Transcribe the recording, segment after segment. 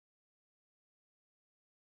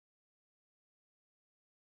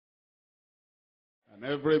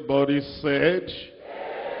Everybody said,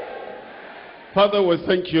 Father, we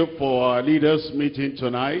thank you for our leaders meeting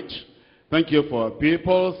tonight. Thank you for our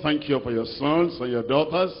people. Thank you for your sons and your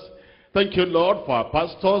daughters. Thank you, Lord, for our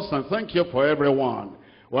pastors, and thank you for everyone.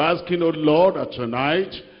 We're asking, oh Lord, that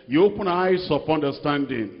tonight you open eyes of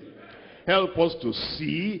understanding. Help us to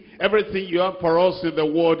see everything you have for us in the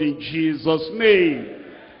word in Jesus' name.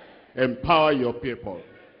 Empower your people.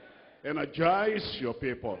 Energize your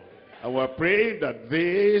people. And we're praying that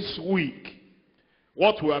this week,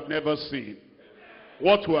 what we have never seen,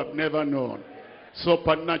 what we have never known,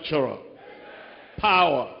 supernatural,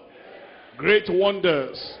 power, great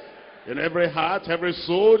wonders in every heart, every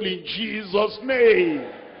soul, in Jesus' name.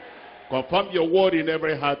 Confirm your word in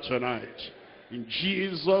every heart tonight. In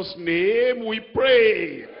Jesus' name we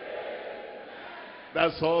pray.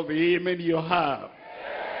 That's all the amen you have.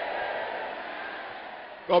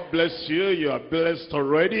 God bless you. You are blessed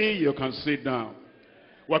already. You can sit down.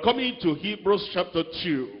 We're coming to Hebrews chapter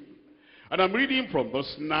 2. And I'm reading from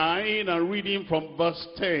verse 9 and reading from verse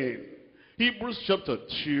 10. Hebrews chapter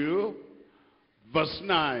 2, verse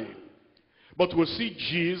 9. But we see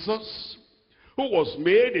Jesus, who was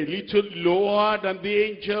made a little lower than the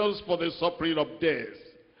angels for the suffering of death,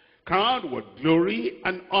 crowned with glory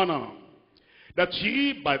and honor, that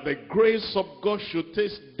ye by the grace of God should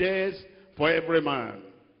taste death for every man.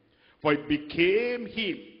 For it became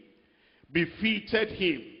him, befitted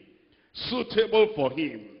him, suitable for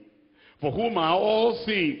him, for whom are all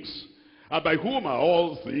things, and by whom are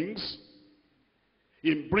all things,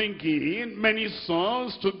 in bringing many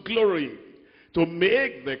sons to glory, to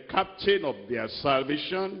make the captain of their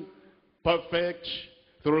salvation perfect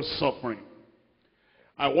through suffering.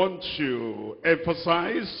 I want to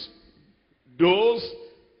emphasize those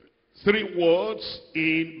three words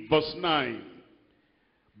in verse 9.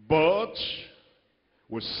 But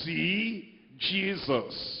we see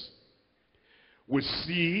Jesus. We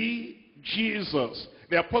see Jesus.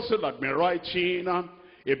 The apostle had been writing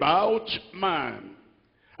about man.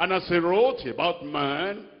 And as he wrote about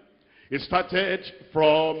man, he started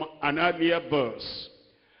from an earlier verse.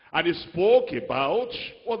 And he spoke about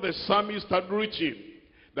what the psalmist had written,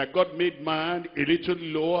 that God made man a little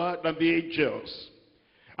lower than the angels,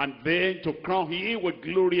 and then to crown him with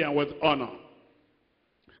glory and with honor.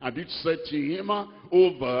 And it said to him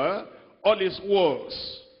over all his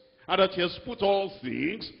works, and that he has put all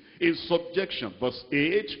things in subjection, verse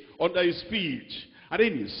 8, under his feet. And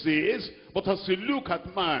then he says, but as you look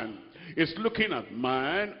at man, he's looking at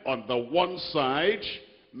man on the one side,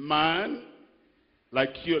 man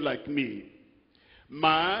like you, like me.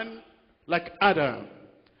 Man like Adam.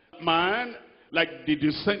 Man like the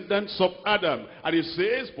descendants of Adam. And he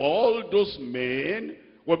says, for all those men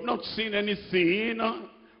who have not seen anything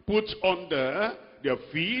put under their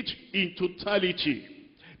feet in totality.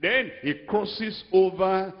 Then he crosses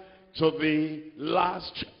over to the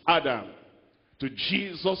last Adam, to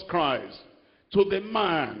Jesus Christ, to the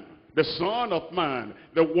man, the Son of Man,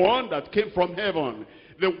 the one that came from heaven,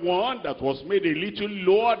 the one that was made a little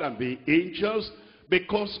lower than the angels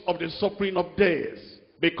because of the suffering of death,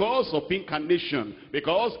 because of incarnation,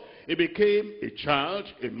 because he became a child,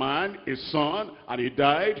 a man, a son, and he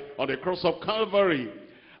died on the cross of Calvary.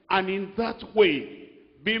 And in that way,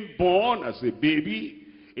 being born as a baby,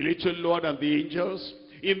 a little lower than the angels,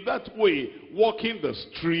 in that way, walking the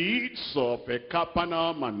streets of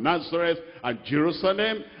Capernaum and Nazareth and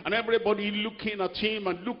Jerusalem, and everybody looking at him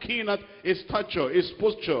and looking at his stature, his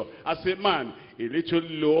posture as a man, a little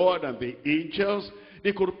lower than the angels,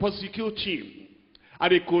 they could persecute him,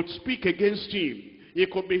 and they could speak against him. He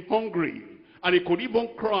could be hungry, and he could even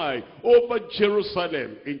cry over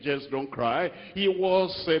Jerusalem. Angels don't cry. He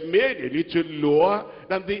was made a little lower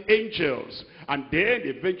than the angels. And then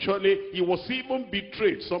eventually he was even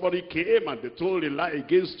betrayed. Somebody came and they told a lie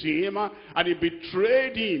against him, and he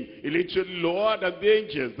betrayed him a little lower than the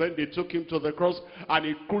angels. Then they took him to the cross and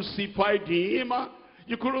he crucified him.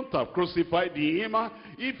 You couldn't have crucified him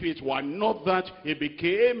if it were not that he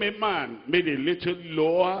became a man, made a little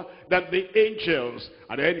lower than the angels.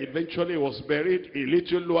 And then eventually he was buried a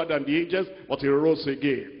little lower than the angels, but he rose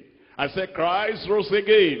again. I said Christ rose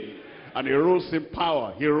again. And he rose in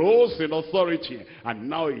power. He rose in authority. And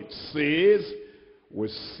now it says, we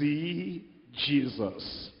see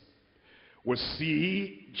Jesus. We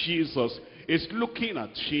see Jesus. It's looking at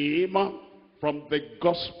him from the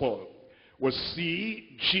gospel. We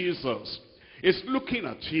see Jesus. It's looking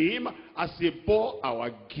at him as he bore our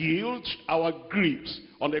guilt, our griefs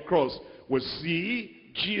on the cross. We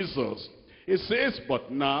see Jesus. It says,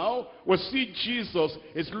 but now we see Jesus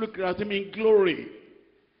is looking at him in glory.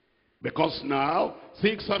 Because now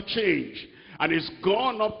things have changed. And he's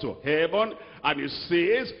gone up to heaven, and he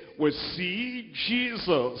says, we see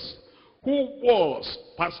Jesus, who was,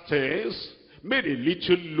 past tense, made a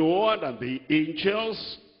little lower than the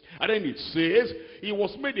angels. And then it says, he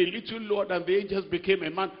was made a little lower than the angels, became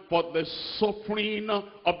a man for the suffering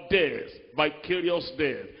of death, vicarious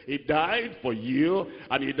death. He died for you,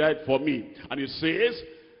 and he died for me. And he says,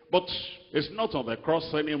 but it's not on the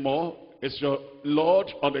cross anymore. Is your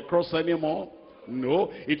Lord on the cross anymore?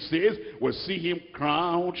 No. It says, we'll see him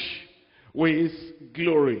crowned with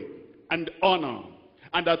glory and honor.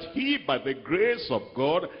 And that he, by the grace of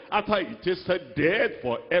God, after he tasted death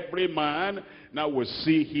for every man, now we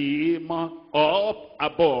see him up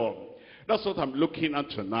above. That's what I'm looking at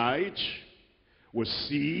tonight. We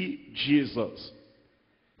see Jesus.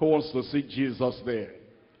 Who wants to see Jesus there?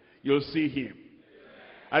 You'll see him.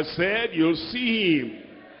 I said you'll see him.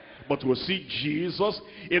 But we'll see Jesus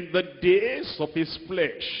in the days of his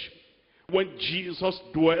flesh. When Jesus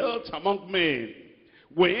dwelt among men.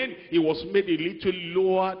 When he was made a little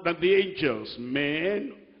lower than the angels.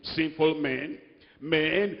 Men, sinful men.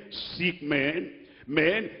 Men, sick men.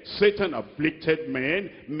 Men, Satan afflicted men.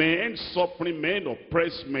 Men, suffering men,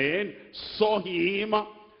 oppressed men. Saw him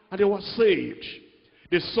and they were saved.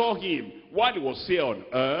 They saw him while he was here on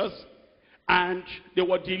earth. And they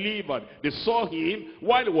were delivered. They saw him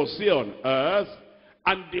while he was here on earth.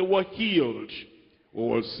 And they were healed. We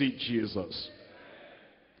will see Jesus.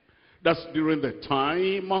 That's during the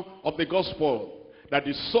time of the gospel that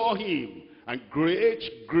they saw him. And great,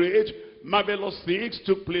 marvelous things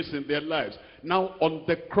took place in their lives. Now on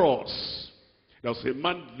the cross, there was a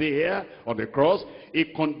man there on the cross, a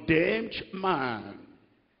condemned man,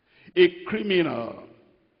 a criminal,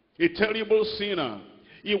 a terrible sinner.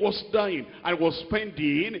 He was dying and was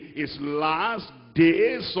spending his last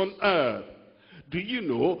days on earth. Do you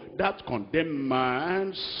know that condemned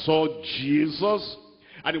man saw Jesus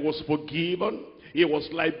and he was forgiven? He was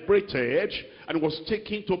liberated and was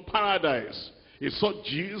taken to paradise. He saw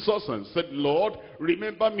Jesus and said, Lord,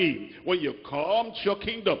 remember me when you come to your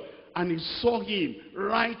kingdom. And he saw him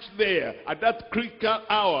right there at that critical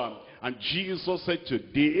hour. And Jesus said,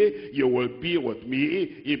 today you will be with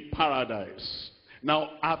me in paradise.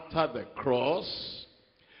 Now, after the cross,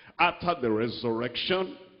 after the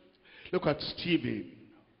resurrection, look at Stephen.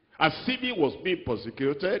 As Stephen was being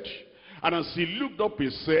persecuted, and as he looked up,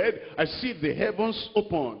 he said, I see the heavens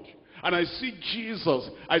opened, and I see Jesus,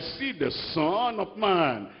 I see the Son of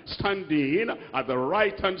Man standing at the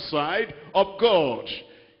right-hand side of God.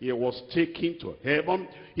 He was taken to heaven.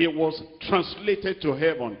 He was translated to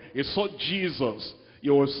heaven. He saw Jesus.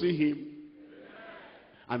 You will see him.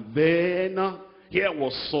 And then here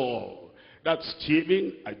was Saul. That's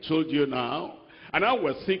Stephen, I told you now. And now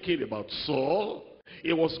we're thinking about Saul.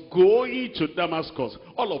 He was going to Damascus.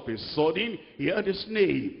 All of a sudden, he heard his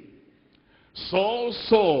name. Saul,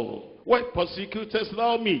 Saul, why persecutest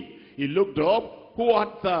thou me? He looked up. Who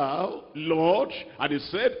art thou, Lord? And he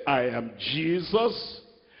said, I am Jesus.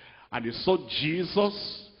 And he saw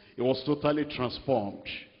Jesus. He was totally transformed.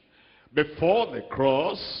 Before the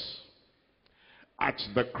cross, at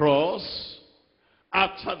the cross,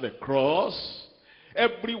 after the cross,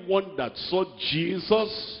 everyone that saw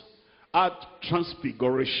Jesus had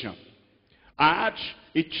transfiguration, had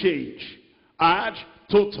a change, had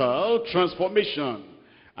total transformation.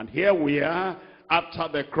 And here we are after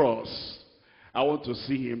the cross. I want to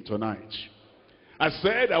see him tonight. I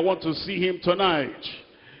said I want to see him tonight.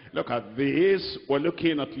 Look at this. We're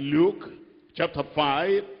looking at Luke chapter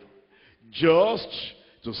 5. Just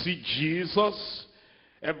to see Jesus,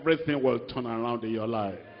 everything will turn around in your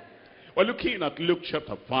life. We're looking at Luke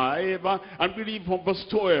chapter 5 and reading from verse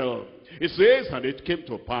 12. It says, and it came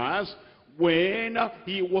to pass, when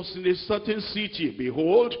he was in a certain city,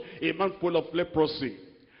 behold, a man full of leprosy,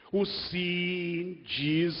 who seeing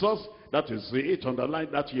Jesus, that is it, underline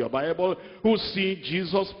that in your Bible, who seeing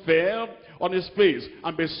Jesus fell on his face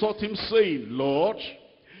and besought him, saying, Lord,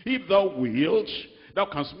 if thou wilt, thou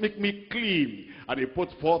canst make me clean. And he put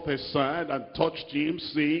forth his hand and touched him,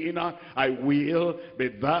 saying, I will be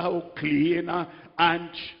thou clean. And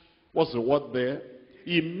what's the word there?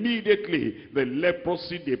 Immediately the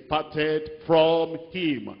leprosy departed from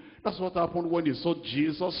him. That's what happened when you saw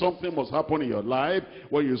Jesus. Something must happen in your life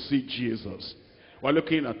when you see Jesus. We're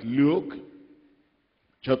looking at Luke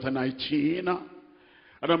chapter 19.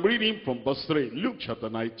 And I'm reading from verse 3. Luke chapter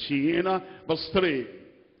 19, verse 3.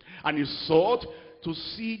 And he sought to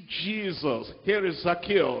see Jesus. Here is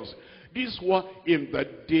Zacchaeus. These were in the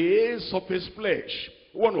days of his flesh.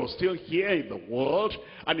 One was still here in the world,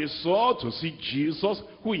 and he sought to see Jesus,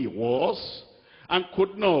 who he was. and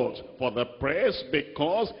could not for the press,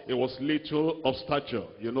 because he was little of stature.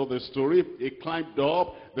 You know the story. He climbed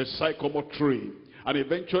up the sycamore tree, and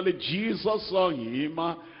eventually Jesus saw him,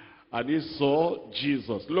 and he saw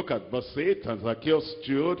Jesus. Look at verse 8. And Zacchaeus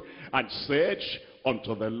stood and said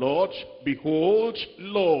unto the Lord, Behold,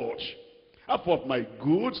 Lord, half of my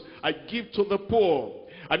goods I give to the poor.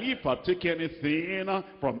 And if I take anything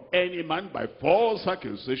from any man by false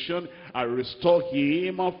accusation, I restore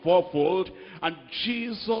him fourfold. And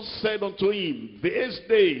Jesus said unto him, This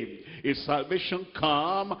day is salvation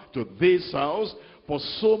come to this house, for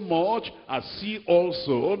so much as he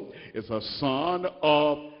also is a son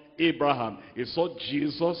of Abraham. He saw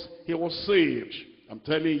Jesus, he was saved. I'm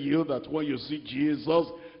telling you that when you see Jesus,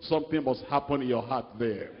 something must happen in your heart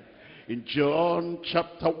there. In John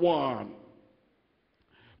chapter 1,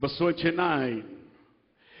 verse 29,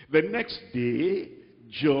 the next day,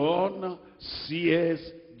 John sees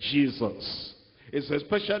Jesus. It's a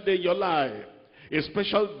special day in your life. A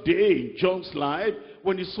special day in John's life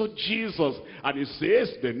when he saw Jesus. And he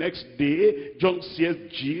says the next day, John sees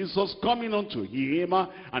Jesus coming unto him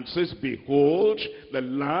and says, Behold, the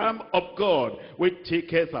Lamb of God, which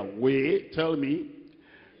taketh away, tell me,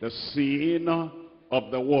 the sin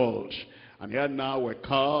of the world. And here now we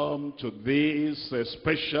come to this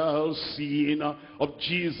special scene of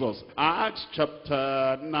Jesus. Acts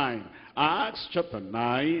chapter 9. Acts chapter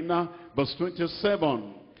 9, verse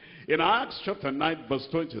 27. In Acts chapter 9, verse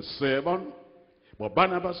 27, but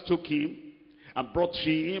Barnabas took him and brought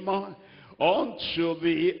him unto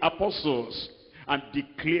the apostles, and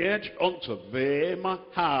declared unto them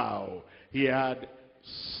how he had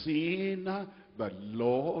seen the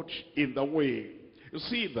Lord in the way. You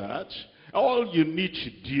see that? All you need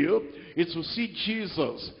to do is to see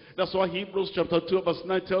Jesus. That's why Hebrews chapter 2 verse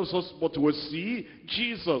 9 tells us, but we see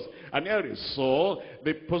Jesus. And here is Saul,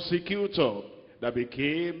 the persecutor, that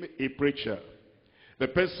became a preacher. The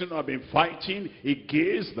person who had been fighting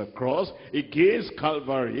against the cross, against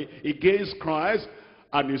Calvary, against Christ,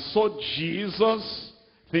 and he saw Jesus,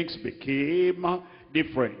 things became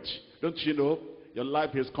different. Don't you know, your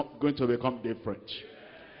life is going to become different.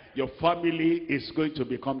 Your family is going to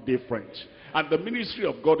become different. And the ministry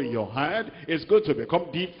of God in your hand is going to become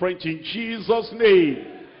different in Jesus' name.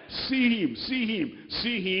 See him, see him,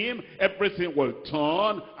 see him. Everything will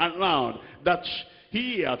turn around. That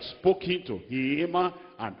he had spoken to him,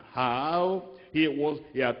 and how he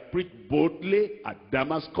had preached boldly at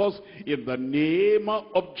Damascus in the name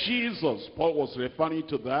of Jesus. Paul was referring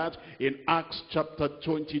to that in Acts chapter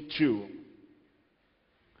 22.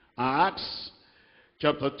 Acts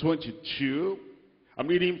chapter 22, I'm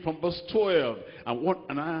reading from verse 12. And one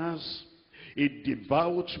Ananias, a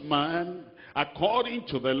devout man, according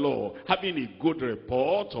to the law, having a good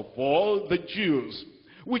report of all the Jews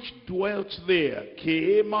which dwelt there,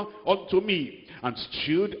 came unto me, and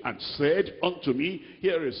stood and said unto me,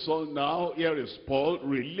 here is Saul now, here is Paul,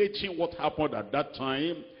 relating what happened at that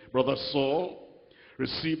time. Brother Saul,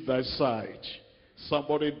 receive thy sight.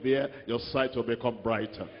 Somebody there, your sight will become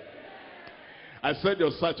brighter. I said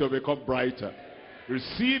your sight will become brighter.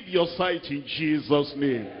 Receive your sight in Jesus'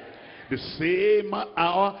 name. The same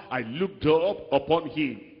hour I looked up upon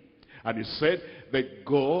him, and he said, the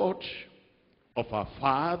God of our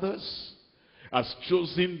fathers has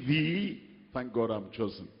chosen thee. Thank God I'm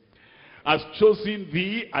chosen. Has chosen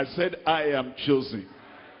thee. I said, I am chosen.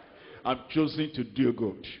 I'm chosen to do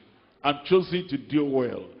good. I'm chosen to do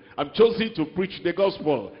well. I'm chosen to preach the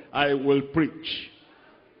gospel. I will preach.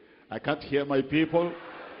 I can't hear my people.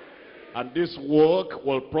 And this work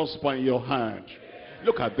will prosper in your hand.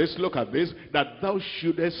 Look at this, that thou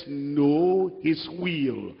shouldest know his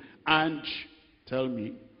will. And tell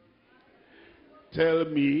me,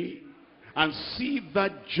 and see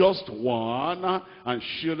that just one, and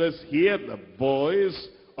shouldest hear the voice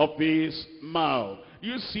of his mouth.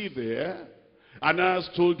 You see there, Ananias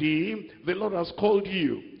told him, the Lord has called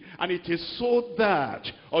you. And it is so that,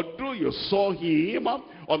 although you saw him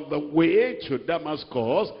on the way to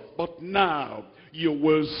Damascus, but now you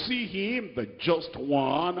will see him, the just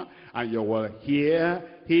one, and you will hear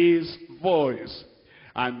his voice.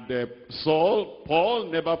 And Paul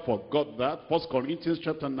never forgot that. 1 Corinthians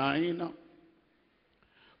chapter 9.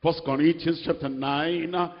 1 Corinthians chapter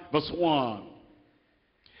 9, verse 1.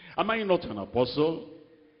 Am I not an apostle?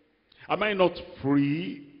 Am I not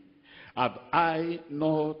free? Have I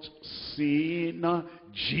not seen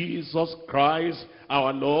Jesus Christ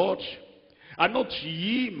our Lord? Are not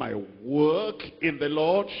ye my work in the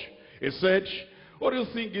Lord? He said, what do you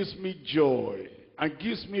think gives me joy and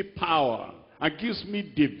gives me power and gives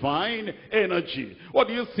me divine energy. What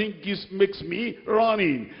do you think makes me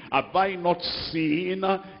running? Have I not seen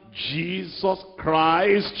Jesus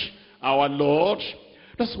Christ our Lord?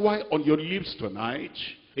 That's why on your lips tonight,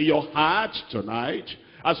 in your heart tonight,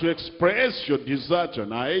 as you express your desire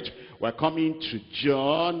tonight, we're coming to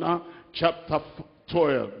John chapter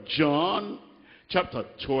 12. John chapter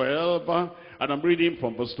 12, and I'm reading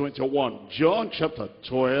from verse 21. John chapter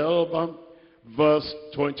 12, verse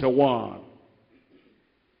 21.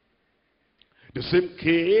 The same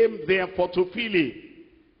came therefore to Philip,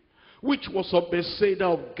 which was of Bethsaida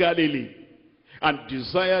of Galilee, and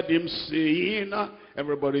desired him, saying,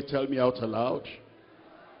 everybody tell me out aloud.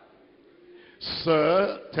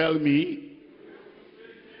 Sir, tell me.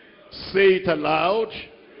 Say it aloud.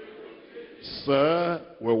 Sir,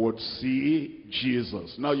 we would see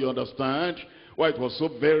Jesus. Now you understand why it was so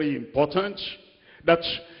very important that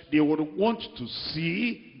they would want to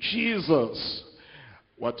see Jesus.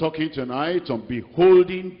 We're talking tonight on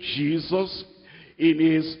beholding Jesus in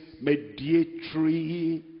his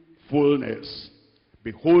mediatory fullness.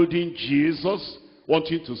 Beholding Jesus,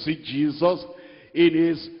 wanting to see Jesus in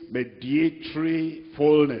his mediatory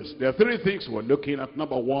fullness. There are three things we're looking at.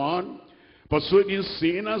 Number one, persuading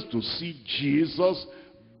sinners to see Jesus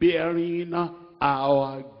bearing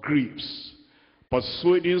our griefs.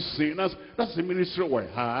 Persuading sinners, that's the ministry we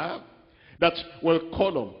have, that will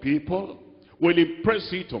call on people, will impress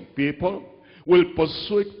it on people, will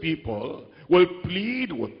persuade people, will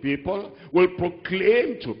plead with people, will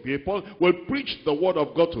proclaim to people, will preach the word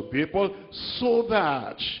of God to people, so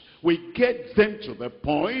that we get them to the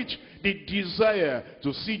point, the desire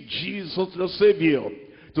to see Jesus the Savior,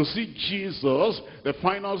 to see Jesus the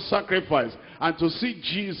final sacrifice, and to see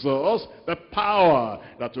Jesus the power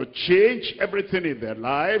that will change everything in their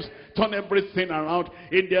lives, turn everything around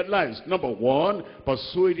in their lives. Number one,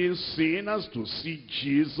 persuading sinners to see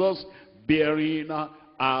Jesus bearing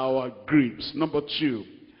our griefs. Number two,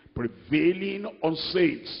 prevailing on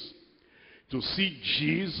saints to see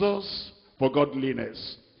Jesus for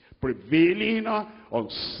godliness. Prevailing on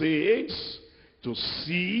saints to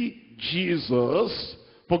see Jesus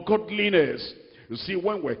for godliness. You see,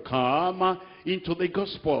 when we come into the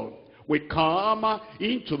gospel, we come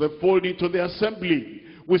into the fold, into the assembly,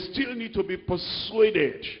 we still need to be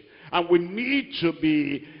persuaded, and we need to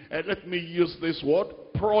be, let me use this word,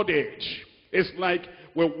 prodded. It's like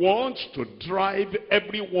we want to drive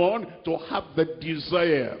everyone to have the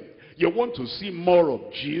desire. You want to see more of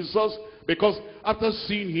Jesus, because after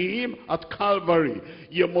seeing him at Calvary,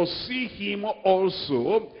 you must see him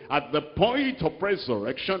also at the point of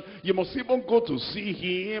resurrection. You must even go to see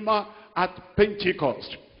him at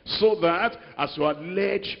Pentecost, so that as you are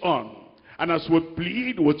led on, and as we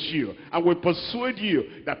plead with you, and we persuade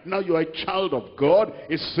you that now you are a child of God,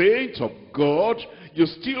 a saint of God, you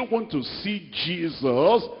still want to see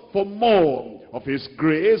Jesus for more of his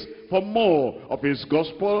grace, for more of his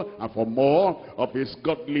gospel, and for more of his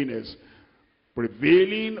godliness.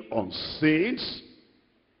 Prevailing on saints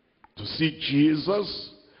to see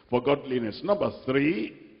Jesus for godliness. Number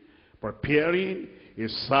three, preparing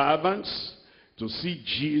his servants to see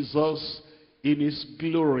Jesus in his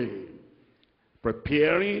glory.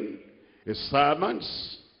 Preparing his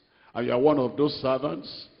servants. And you are one of those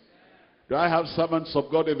servants. Do I have servants of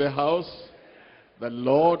God in the house? The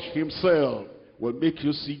Lord himself will make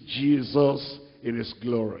you see Jesus in his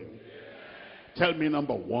glory. Tell me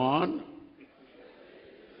number one.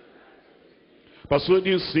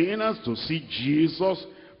 Persuading sinners to see Jesus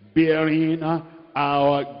bearing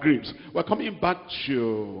our griefs. We're coming back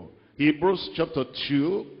to Hebrews chapter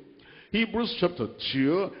 2. Hebrews chapter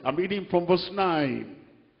 2, I'm reading from verse 9.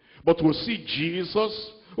 But we'll see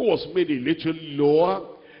Jesus, who was made a little lower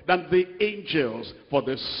than the angels for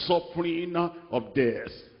the suffering of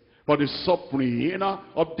death. For the suffering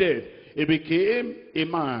of death. He became a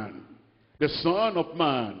man, the Son of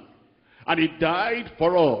Man. And he died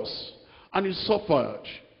for us. And he suffered.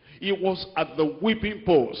 He was at the whipping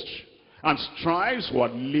post. And stripes were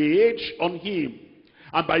laid on him.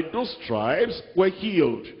 And by those stripes were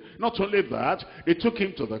healed. Not only that, they took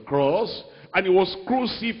him to the cross. And he was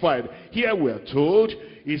crucified. Here we are told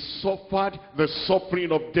he suffered the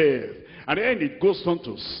suffering of death. And then it goes on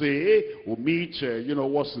to say, we'll meet,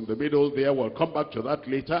 what's in the middle there. We'll come back to that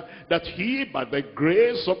later. That he, by the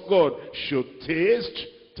grace of God, should taste,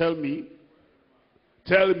 tell me,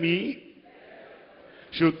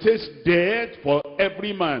 should taste death for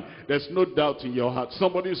every man. There's no doubt in your heart.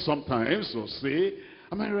 Somebody sometimes will say,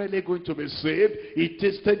 am I really going to be saved? He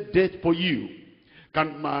tasted death for you.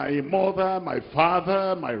 Can my mother, my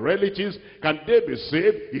father, my relatives, can they be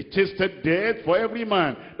saved? He tasted death for every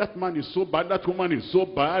man. That man is so bad, that woman is so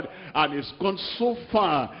bad, and it's gone so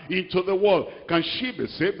far into the world. Can she be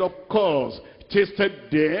saved? Of course. Tasted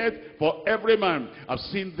death for every man. I've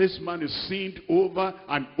seen this man is sinned over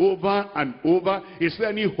and over and over. Is there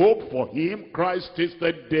any hope for him? Christ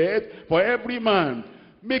tasted death for every man.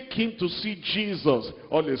 Make him to see Jesus.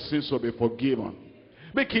 All his sins will be forgiven.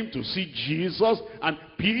 Make him to see Jesus, and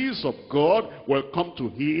peace of God will come to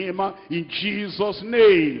him in Jesus'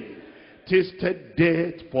 name. Tasted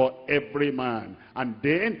death for every man. And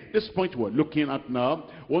then, this point we're looking at now,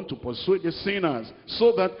 want to persuade the sinners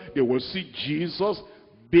so that they will see Jesus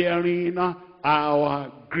bearing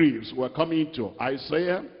our griefs. We're coming to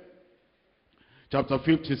Isaiah chapter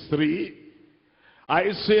 53.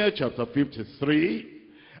 Isaiah chapter 53.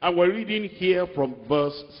 And we're reading here from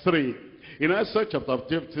verse 3. In Isaiah chapter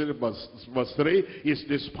 53 verse 3, is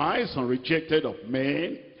despised and rejected of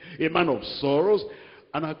men, a man of sorrows,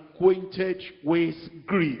 and acquainted with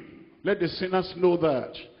grief. Let the sinners know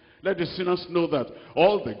that. Let the sinners know that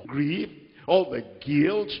all the grief, all the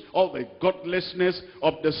guilt, all the godlessness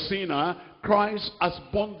of the sinner, Christ has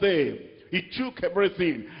borne them. He took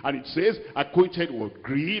everything, and it says, acquainted with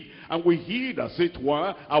grief, and we hid, as it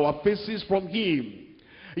were, our faces from him.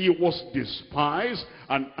 He was despised,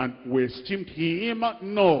 and we esteemed him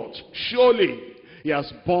not. Surely he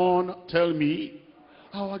has borne, tell me,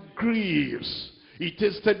 our griefs. He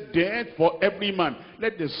tasted death for every man.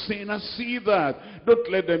 Let the sinner see that.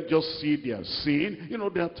 Don't let them just see their sin. You know,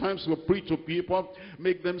 there are times we preach to people,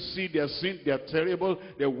 make them see their sin. They are terrible,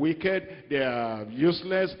 they're wicked, they are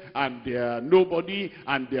useless, and they are nobody,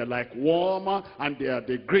 and they are like worm, and they are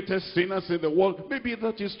the greatest sinners in the world. Maybe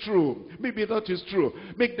that is true. Maybe that is true.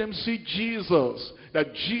 Make them see Jesus.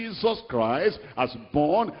 That Jesus Christ has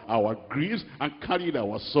borne our griefs and carried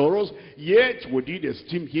our sorrows, yet we did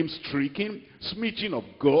esteem him stricken, smitten of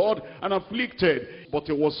God, and afflicted. But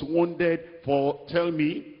he was wounded for, tell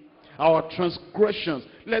me, our transgressions.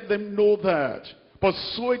 Let them know that.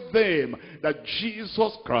 Persuade them that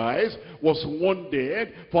Jesus Christ was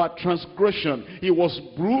wounded for our transgression. He was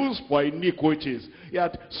bruised for iniquities. He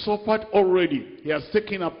had suffered already. He has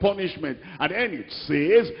taken a punishment. And then it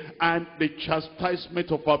says, and the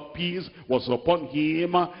chastisement of our peace was upon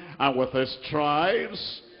him, and with his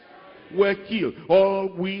stripes were healed.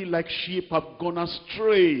 All we like sheep have gone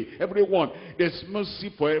astray. Everyone. There's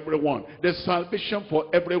mercy for everyone. There's salvation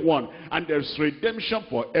for everyone. And there's redemption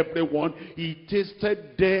for everyone. He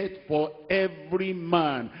tasted death for every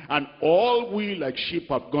man. And all we like sheep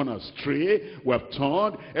have gone astray. We have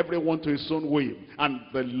turned everyone to his own way. And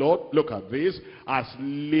the Lord, look at this, has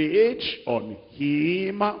laid on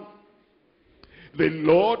him. The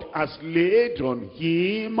Lord has laid on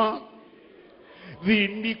him the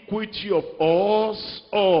iniquity of us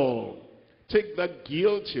all. Take that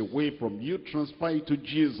guilt away from you, transfer it to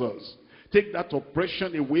Jesus. Take that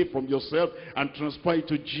oppression away from yourself and transfer it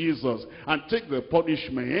to Jesus. And take the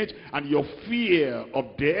punishment and your fear of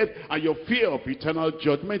death and your fear of eternal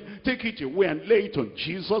judgment, take it away and lay it on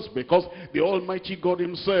Jesus, because the Almighty God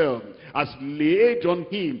himself has laid on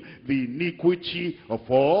him the iniquity of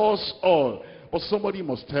us all. But somebody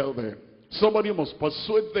must tell them. Somebody must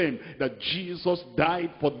persuade them that Jesus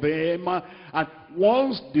died for them. And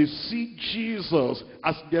once they see Jesus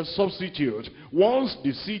as their substitute, once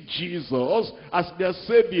they see Jesus as their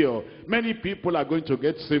Savior, many people are going to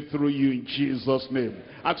get saved through you in Jesus' name.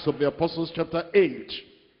 Acts of the Apostles chapter 8.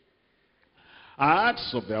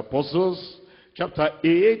 Acts of the Apostles chapter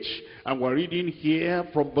 8, and we're reading here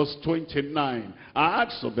from verse 29.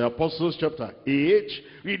 Acts of the Apostles chapter 8,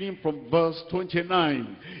 reading from verse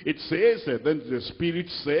 29. It says, then the Spirit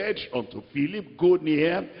said unto Philip, go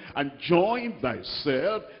near and join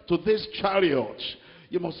thyself to this chariot.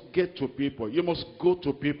 You must get to people. You must go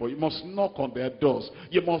to people. You must knock on their doors.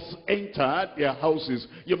 You must enter their houses.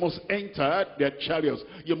 You must enter their chariots.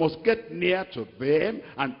 You must get near to them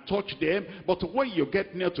and touch them. But when you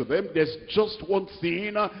get near to them, there's just one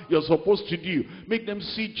thing you're supposed to do. Make them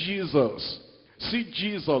see Jesus. See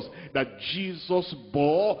Jesus, that Jesus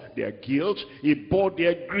bore their guilt, he bore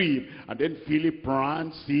their grief. And then Philip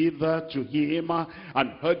ran thither to him and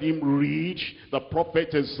heard him read the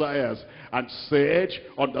prophet Isaiah, and said,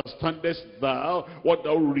 understandest thou what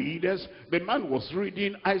thou readest? The man was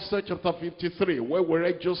reading Isaiah chapter 53, where we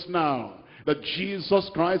read just now. that Jesus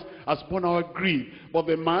Christ has borne our grief. But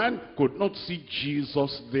the man could not see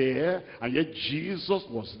Jesus there, and yet Jesus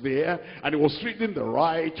was there, and he was reading the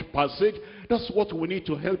right passage. That's what we need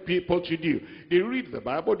to help people to do. They read the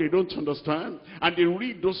Bible, they don't understand, and they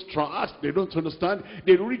read those tracts, they don't understand.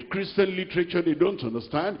 They read Christian literature, they don't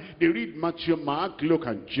understand. They read Matthew, Mark, Luke,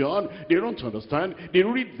 and John, they don't understand. They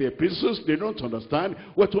read the epistles, they don't understand.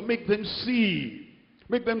 Well, to make them see.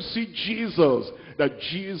 Make them see Jesus, that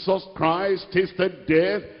Jesus Christ tasted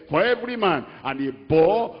death for every man, and he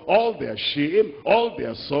bore all their shame, all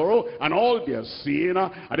their sorrow, and all their sin.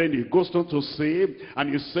 And then he goes on to say,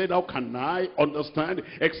 and he said, how can I understand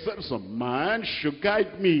except some man should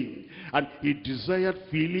guide me? And he desired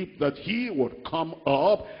Philip that he would come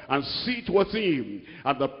up and sit with him.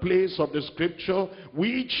 And the place of the scripture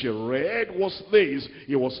which he read was this: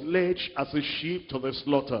 he was led as a sheep to the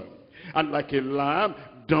slaughter, and like a lamb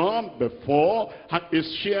dumb before his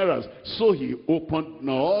shearers, so he opened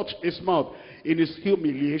not his mouth. In his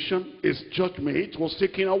humiliation, his judgment was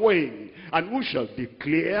taken away. And who shall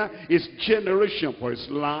declare his generation? For his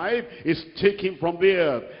life is taken from the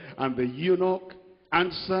earth. And the eunuch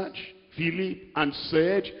answered Philip and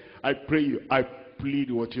said, I pray you, I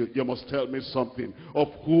plead with you, you must tell me something. Of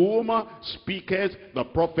whom speaketh the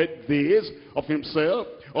prophet this? Of himself,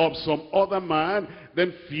 or of some other man?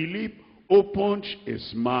 Then Philip opened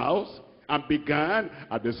his mouth and began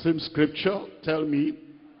at the same scripture, tell me,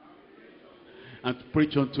 and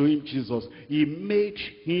preach unto him Jesus. He made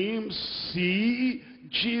him see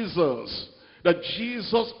Jesus, that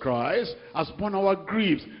Jesus Christ has borne our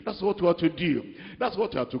griefs. That's what we are to do. That's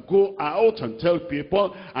what we are to go out and tell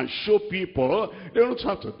people and show people. They don't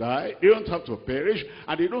have to die, they don't have to perish,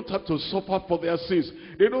 and they don't have to suffer for their sins.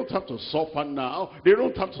 They don't have to suffer now, they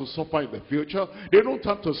don't have to suffer in the future, they don't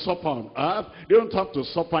have to suffer on earth, they don't have to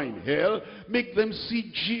suffer in hell. Make them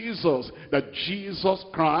see Jesus, that Jesus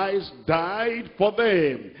Christ died for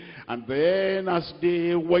them. And then as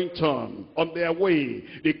they went on their way,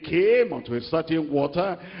 they came unto a certain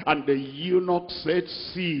water, and the eunuch said,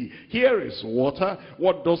 see, here is water.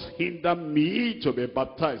 What does hinder me to be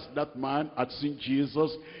baptized? That man had seen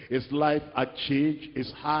Jesus. His life had changed.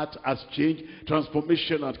 His heart has changed.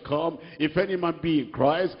 Transformation had come. If any man be in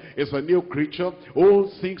Christ, is a new creature. All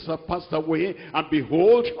things have passed away, and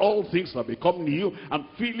behold, all things have become new. And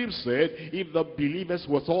Philip said, if thou believest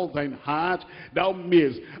with all thine heart, thou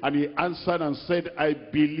mayest. And he answered and said, I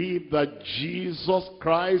believe that Jesus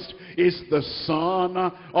Christ is the Son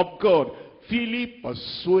of God. Philip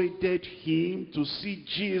persuaded him to see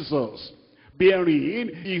Jesus,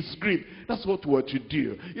 bearing his grief. That's what we're to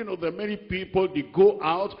do. You know, there are many people, they go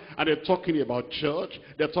out and they're talking about church,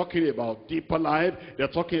 they're talking about deeper life, they're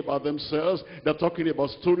talking about themselves, they're talking about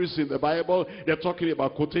stories in the Bible, they're talking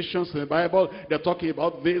about quotations in the Bible, they're talking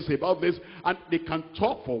about this, and they can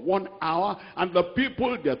talk for 1 hour, and the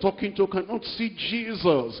people they're talking to cannot see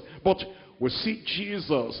Jesus. But we see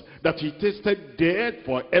Jesus, that he tasted death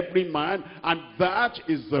for every man, and that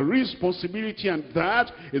is the responsibility, and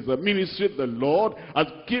that is the ministry the Lord has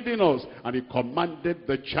given us. And he commanded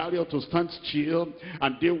the chariot to stand still,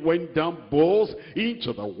 and they went down both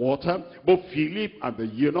into the water, both Philip and the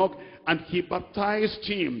eunuch, and he baptized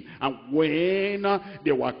him. And when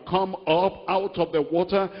they were come up out of the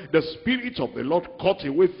water, the Spirit of the Lord caught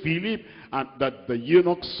away Philip, and that the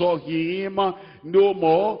eunuch saw him no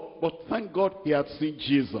more. But thank God he had seen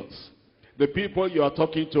Jesus. The people you are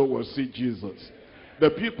talking to will see Jesus.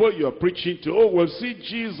 The people you are preaching to will see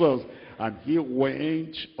Jesus. And he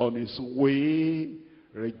went on his way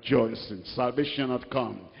rejoicing. Salvation had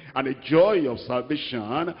come, and the joy of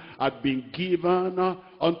salvation had been given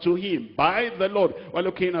unto him by the Lord. We're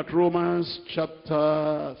looking at Romans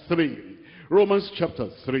chapter 3. Romans chapter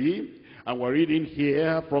 3, and we're reading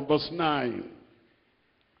here from verse 9.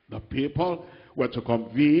 The people were to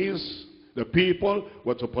convince, the people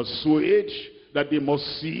were to persuade that they must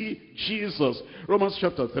see Jesus. Romans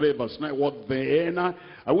chapter 3 verse 9. What then?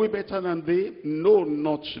 Are we better than they? No,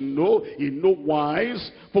 not no, in no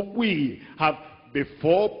wise. For we have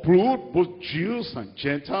before proved, both Jews and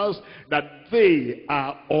Gentiles, that they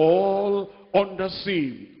are all under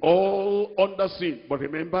sin. All under sin. But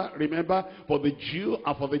remember, for the Jew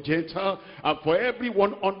and for the Gentile, and for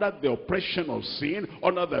everyone under the oppression of sin,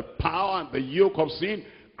 under the power and the yoke of sin,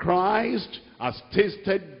 Christ has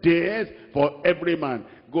tasted death for every man.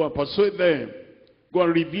 Go and persuade them Go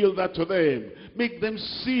and reveal that to them. Make them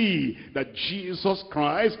see that Jesus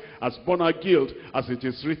Christ has borne our guilt. As it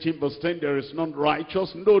is written, verse 10, there is none righteous,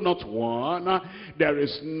 no, not one. There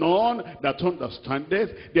is none that understandeth.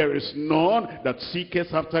 There is none that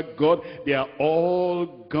seeketh after God. They are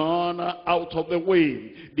all gone out of the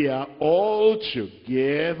way. They are all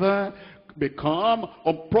together become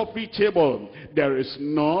unprofitable. There is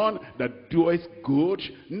none that doeth good,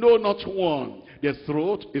 no, not one. Their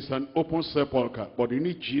throat is an open sepulchre, but they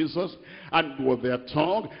need Jesus. And with their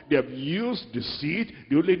tongue, they have used deceit.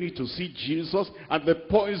 They only need to see Jesus. And the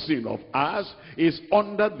poison of us is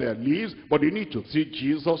under their lips, but they need to see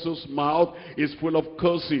Jesus, whose mouth is full of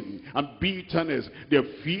cursing and bitterness. Their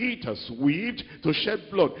feet are swift to shed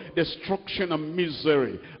blood. Destruction and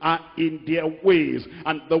misery are in their ways,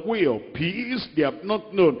 and the way of peace they have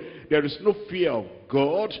not known. There is no fear of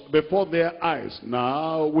God before their eyes.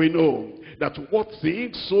 Now we know that what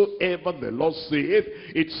things soever the Lord saith,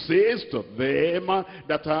 it says to them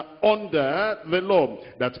that are under the law,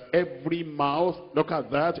 that every mouth, look at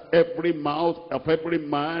that, every mouth of every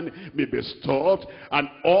man may be stopped, and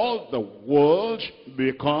all the world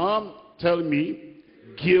become, tell me,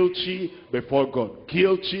 guilty before God.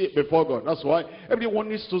 Guilty before God. That's why everyone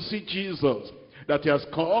needs to see Jesus. That he has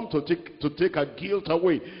come to take our guilt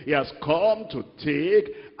away. He has come to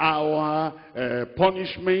take our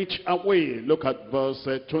punishment away. Look at verse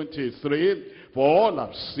 23. For all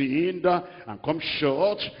have sinned and come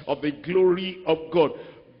short of the glory of God,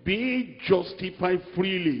 being justified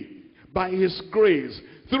freely by his grace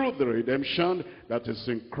through the redemption that is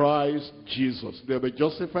in Christ Jesus. They'll be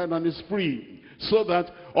justified and is free, so that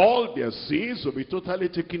all their sins will be totally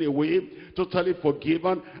taken away, totally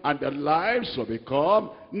forgiven, and their lives will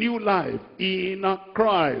become new life in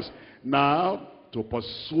Christ. Now, to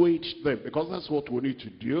persuade them, because that's what we need to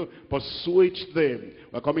do, persuade them.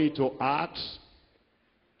 We're coming to Acts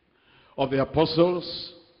of the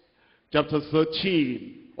Apostles, chapter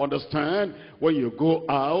 13. Understand, when you go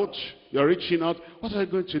out, you're reaching out, what are you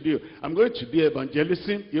going to do? I'm going to do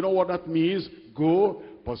evangelism. You know what that means? Go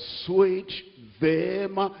persuade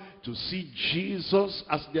them to see Jesus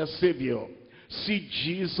as their Savior. See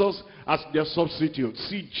Jesus as their substitute.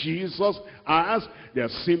 See Jesus as their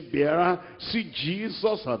sin bearer. See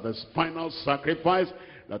Jesus as the final sacrifice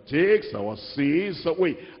that takes our sins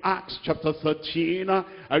away. Acts chapter 13,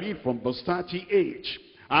 I read from verse 38.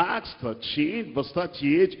 Acts 13, verse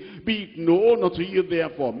 38. Be it known unto you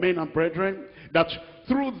therefore, men and brethren, that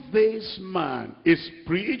through this man is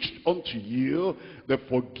preached unto you the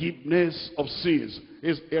forgiveness of sins.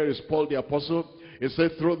 Here is Paul the apostle. He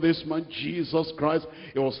said, through this man, Jesus Christ,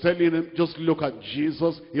 he was telling them, just look at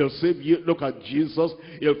Jesus, he'll save you. Look at Jesus,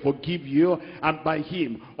 he'll forgive you. And by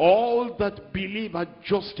him, all that believe are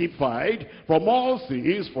justified from all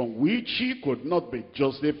things from which he could not be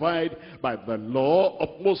justified by the law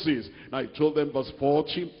of Moses. Now he told them, verse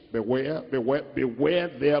 40, beware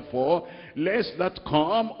therefore, lest that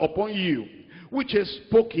come upon you, which is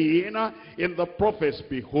spoken in the prophets.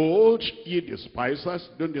 Behold, ye despisers,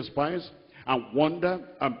 don't despise, and wonder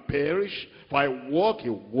and perish. For I walk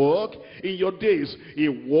a walk in your days, a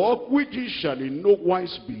walk which ye shall in no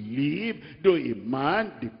wise believe, though a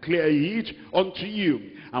man declare it unto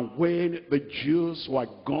you. And when the Jews were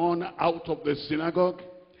gone out of the synagogue,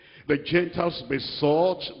 the Gentiles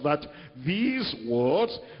besought that these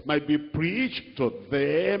words might be preached to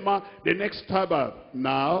them the next Sabbath.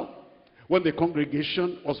 Now, when the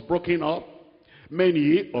congregation was broken up,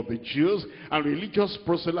 many of the Jews and religious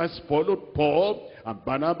proselytes followed Paul and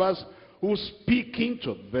Barnabas, who speaking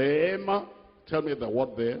to them, tell me the word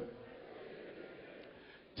there.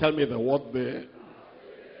 Tell me the word there.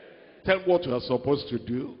 Tell what you are supposed to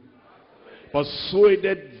do.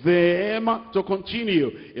 Persuaded them to continue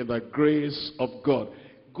in the grace of God.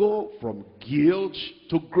 Go from guilt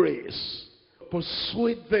to grace.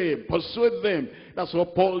 Persuade them, persuade them. That's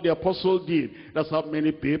what Paul the apostle did. That's how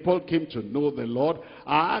many people came to know the Lord.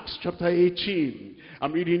 Acts chapter 18.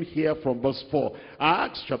 I'm reading here from verse 4.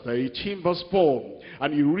 Acts chapter 18 verse 4.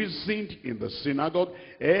 And he reasoned in the synagogue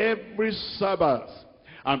every Sabbath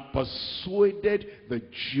and persuaded the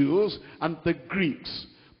Jews and the Greeks.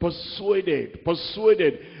 Persuaded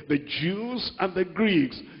the Jews and the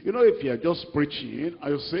Greeks. You know, if you're just preaching,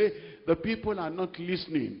 I say, the people are not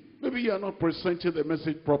listening. Maybe you are not presenting the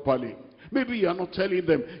message properly. Maybe you are not telling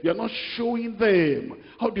them, you are not showing them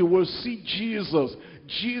how they will see Jesus.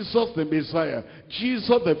 Jesus the Messiah,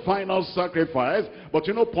 Jesus the final sacrifice. But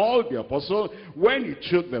you know, Paul the apostle, when he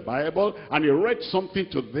took the Bible and he read something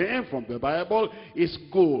to them from the Bible, his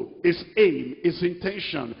goal, his aim, his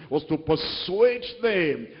intention was to persuade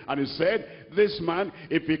them. And he said, this man,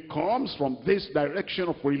 if he comes from this direction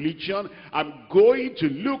of religion, I'm going to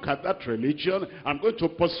look at that religion, I'm going to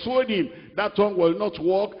persuade him that one will not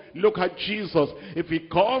work. Look at Jesus. If he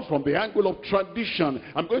comes from the angle of tradition,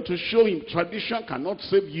 I'm going to show him tradition cannot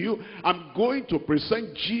save you. I'm going to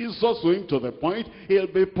present Jesus to him to the point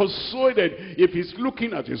he'll be persuaded. If he's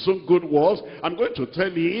looking at his own good works, I'm going to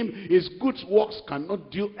tell him his good works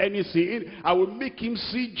cannot do anything. I will make him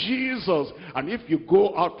see Jesus. And if you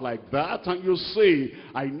go out like that and you say,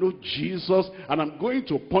 I know Jesus, and I'm going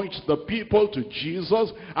to point the people to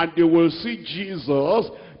Jesus, and they will see Jesus,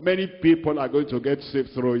 many people are going to get saved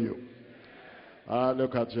through you.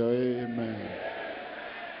 Look at you. Amen.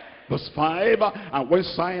 Verse 5, and when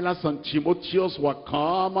Silas and Timotheus were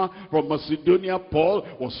come from Macedonia, Paul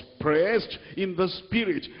was pressed in the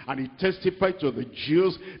spirit, and he testified to the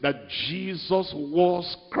Jews that Jesus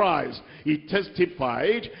was Christ. He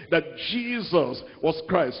testified that Jesus was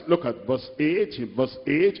Christ. Look at verse 8. In verse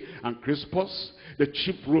 8, and Crispus, the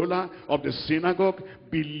chief ruler of the synagogue,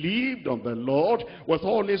 believed on the Lord with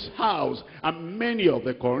all his house, and many of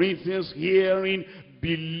the Corinthians hearing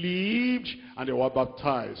believed, and they were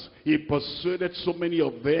baptized. He persuaded so many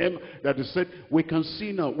of them that they said, we can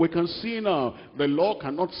see now, we can see now, the law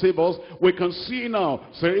cannot save us, we can see now,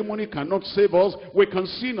 ceremony cannot save us, we can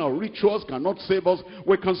see now, rituals cannot save us,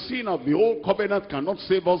 we can see now, the old covenant cannot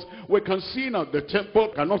save us, we can see now, the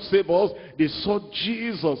temple cannot save us. They saw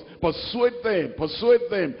Jesus. Persuade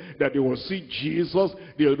them that they will see Jesus,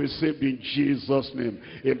 they'll be saved in Jesus' name.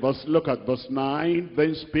 Look at verse 9.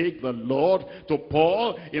 Then spake the Lord to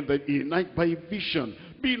Paul in the night by vision,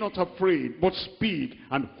 be not afraid, but speak,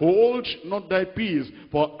 and hold not thy peace,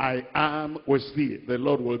 for I am with thee. The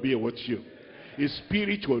Lord will be with you. His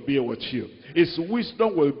spirit will be with you. His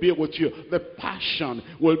wisdom will be with you. The passion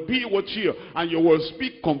will be with you. And you will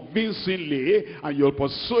speak convincingly, and you'll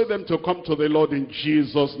persuade them to come to the Lord in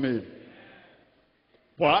Jesus' name.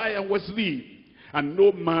 For I am with thee, and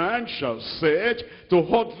no man shall set to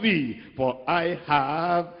hurt thee, for I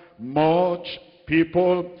have much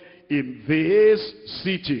people in this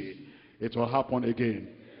city. It will happen again.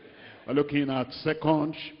 We're looking at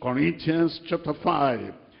 2 Corinthians chapter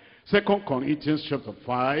 5. 2 Corinthians chapter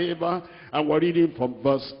 5, and we're reading from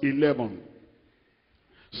verse 11.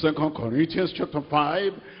 2 Corinthians chapter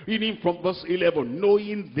 5, reading from verse 11.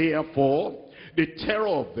 Knowing therefore the terror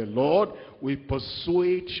of the Lord will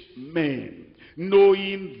persuade men.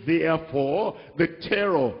 Knowing therefore the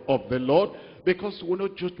terror of the Lord, because we know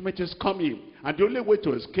judgment is coming. And the only way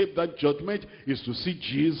to escape that judgment is to see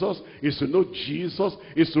Jesus, is to know Jesus,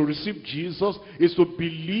 is to receive Jesus, is to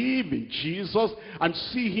believe in Jesus, and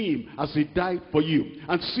see him as he died for you,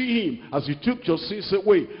 and see him as he took your sins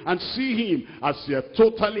away, and see him as he had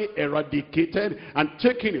totally eradicated and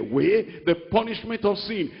taken away the punishment of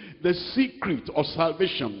sin. The secret of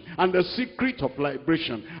salvation, and the secret of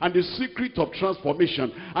liberation, and the secret of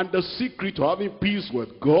transformation, and the secret of having peace with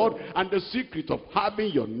God, and the secret of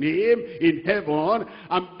having your name in heaven,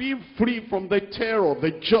 and being free from the terror,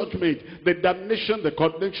 the judgment, the damnation, the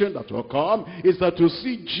condemnation that will come, is that to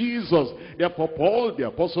see Jesus. Therefore Paul the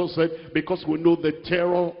apostle said, because we know the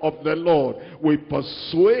terror of the Lord, we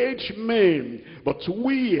persuade men, but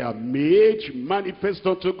we are made manifest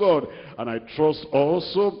unto God, and I trust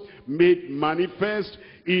also made manifest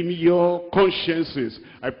in your consciences.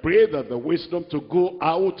 I pray that the wisdom to go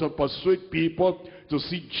out and persuade people to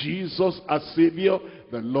see Jesus as Savior,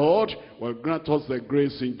 the Lord, will grant us the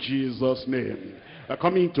grace in Jesus' name. We're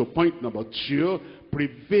coming to point number 2,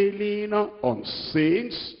 prevailing on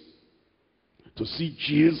saints to see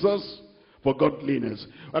Jesus for godliness.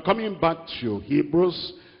 We're coming back to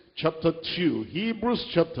Hebrews chapter 2. Hebrews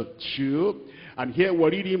chapter 2, and here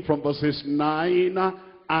we're reading from verses 9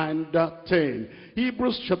 and 10.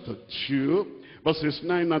 Hebrews chapter 2, verses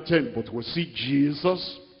 9 and 10. But we see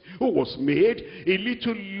Jesus, who was made a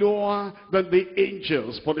little lower than the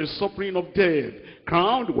angels for the suffering of death,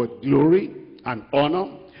 crowned with glory and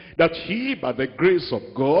honor, that he, by the grace of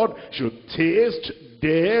God, should taste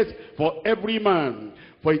death for every man.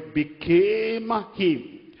 For it became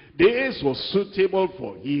him. This was suitable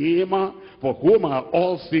for him, for whom are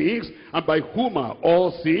all things, and by whom are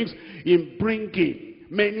all things, in bringing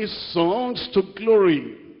many sons to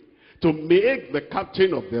glory, to make the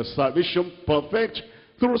captain of their salvation perfect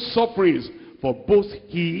through sufferings. For both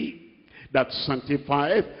he that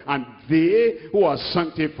sanctifieth and they who are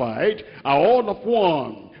sanctified are all of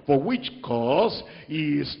one. For which cause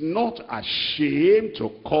he is not ashamed to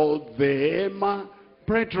call them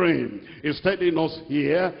brethren. He's telling us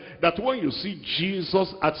here that when you see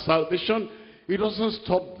Jesus at salvation, he doesn't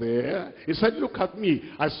stop there. He said, look at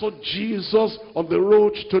me. I saw Jesus on the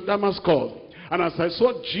road to Damascus. And as I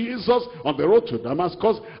saw Jesus on the road to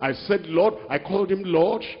Damascus, I said, Lord, I called him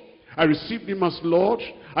Lord. I received him as Lord.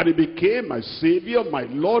 And he became my Savior, my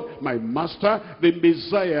Lord, my Master, the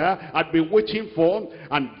Messiah I'd been waiting for.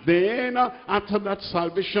 And then, after that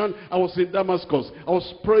salvation, I was in Damascus. I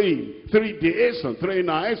was praying 3 days and 3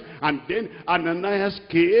 nights. And then Ananias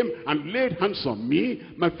came and laid hands on me.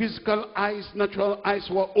 My physical eyes, natural eyes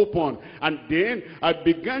were open. And then I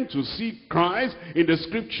began to see Christ in the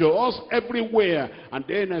scriptures everywhere. And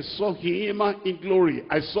then I saw him in glory.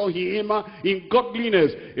 I saw him in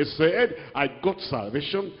godliness. He said, I got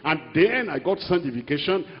salvation. And then I got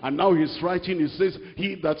sanctification, and now he's writing, he says,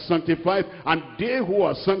 he that sanctified, and they who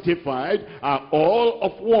are sanctified are all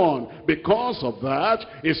of one. Because of that,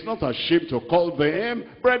 he's not ashamed to call them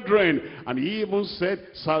brethren. And he even said,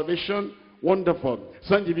 salvation, wonderful.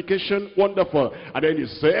 Sanctification, wonderful. And then he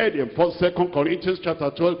said in 2 Corinthians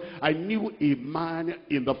chapter 12, I knew a man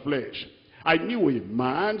in the flesh. I knew a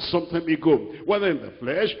man some time ago, whether in the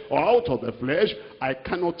flesh or out of the flesh, I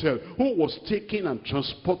cannot tell, who was taken and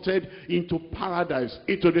transported into paradise,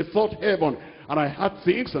 into the third heaven. And I had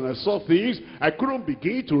things and I saw things I couldn't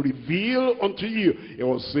begin to reveal unto you. He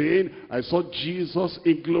was saying, I saw Jesus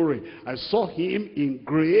in glory. I saw him in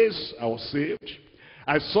grace, I was saved.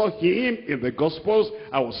 I saw him in the Gospels,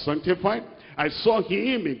 I was sanctified. I saw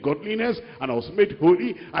him in godliness, and I was made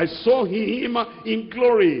holy. I saw him in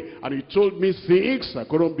glory, and he told me things I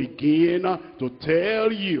couldn't begin to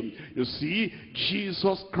tell you. You see,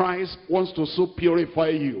 Jesus Christ wants to so purify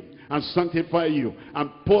you and sanctify you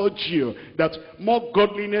and purge you that more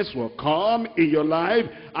godliness will come in your life,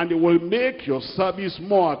 and it will make your service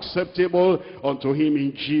more acceptable unto him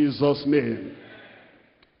in Jesus' name.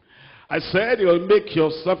 I said it will make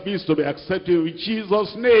your service to be acceptable in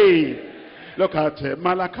Jesus' name. Look at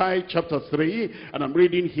Malachi chapter 3, and I'm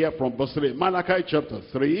reading here from verse 3. Malachi chapter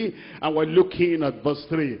 3, and we're looking at verse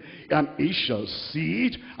 3. And he shall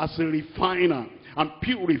sit as a refiner and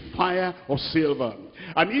purifier of silver.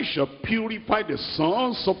 And he shall purify the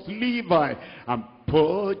sons of Levi and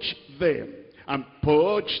purge them. And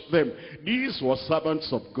purge them. These were servants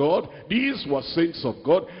of God. These were saints of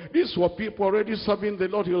God. These were people already serving the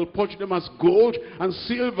Lord. He will purge them as gold and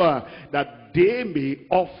silver, that they may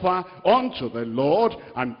offer unto the Lord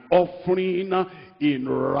an offering in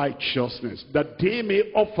righteousness. That they may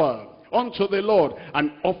offer unto the Lord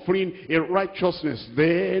an offering in righteousness.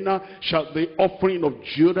 Then shall the offering of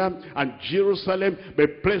Judah and Jerusalem be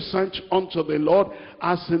pleasant unto the Lord,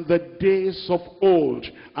 as in the days of old,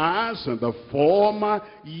 as in the former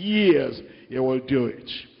years. He will do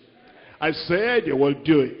it. I said he will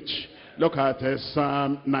do it. Look at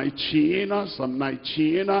Psalm 19. Psalm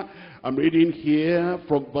 19. I'm reading here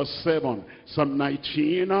from verse 7. Psalm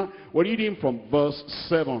 19. We're reading from verse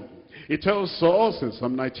 7. It tells us in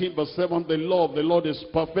Psalm 19 verse 7, the law of the Lord is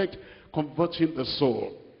perfect, converting the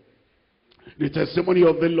soul. The testimony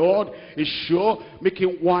of the Lord is sure,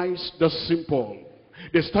 making wise the simple.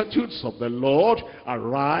 The statutes of the Lord are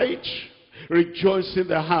right, rejoicing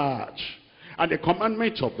the heart. And the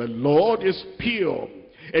commandment of the Lord is pure,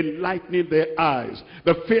 enlightening the eyes.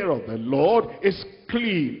 The fear of the Lord is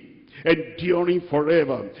clean, enduring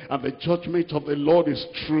forever. And the judgment of the Lord is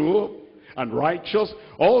true and righteous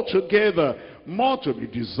altogether. More to be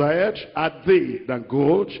desired are they than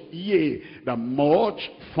gold, yea, than much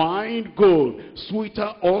fine gold,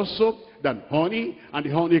 sweeter also than honey and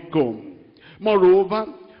the honeycomb. Moreover,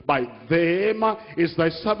 by them is thy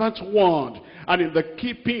servant warned, and in the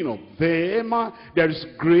keeping of them there is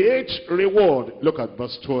great reward. Look at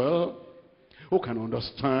verse 12. Who can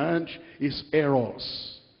understand his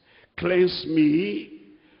errors? Cleanse me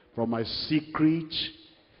from my secret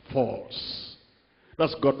faults.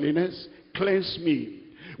 That's godliness. Cleanse me.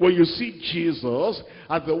 When you see Jesus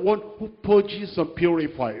as the one who purges and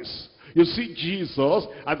purifies, you see Jesus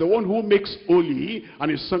as the one who makes holy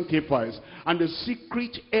and he sanctifies. And the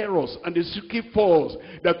secret errors and the secret faults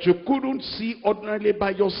that you couldn't see ordinarily by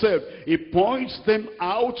yourself, he points them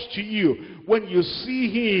out to you. When you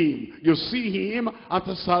see him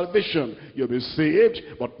after salvation. You'll be saved,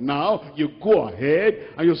 but now you go ahead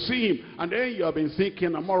and you see him. And then you have been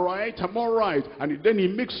thinking, I'm all right. And then he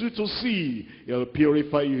makes you to see. He'll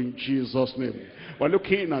purify you in Jesus' name. We're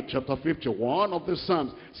looking at chapter 51 of the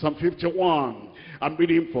Psalms. Psalm 51. I'm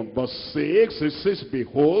reading from verse 6. It says,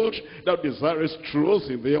 behold, thou desirest truth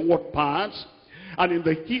in the inward parts, And in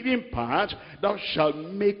the hidden part, thou shalt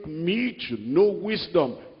make me to know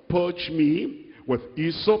wisdom. Purge me with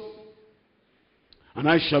hyssop, and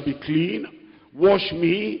I shall be clean. Wash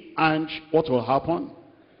me, and what will happen?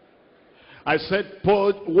 I said,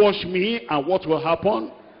 wash me, and what will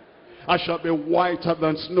happen? I shall be whiter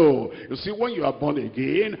than snow. You see, when you are born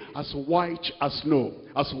again, as white as snow.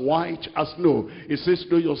 As white as snow. It says,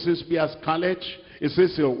 do your sins be as scarlet? It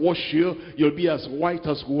says, he'll wash you, you'll be as white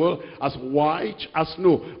as wool, as white as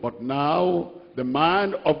snow. But now, the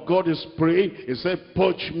man of God is praying. He said,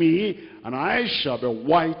 purge me, and I shall be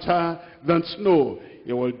whiter than snow.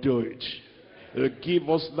 He will do it. He'll give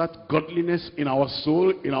us that godliness in our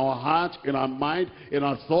soul, in our heart, in our mind, in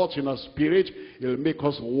our thoughts, in our spirit. He'll make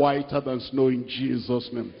us whiter than snow in Jesus'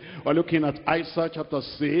 name. We're looking at Isaiah chapter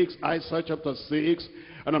 6. Isaiah chapter 6.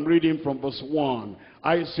 And I'm reading from verse 1.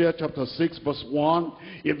 Isaiah chapter 6 verse 1.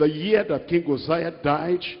 In the year that King Uzziah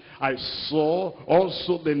died, I saw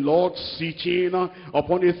also the Lord sitting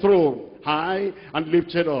upon a throne, high and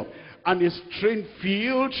lifted up. And his train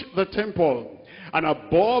filled the temple. And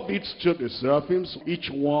above it stood the seraphims, each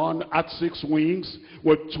one had 6 wings.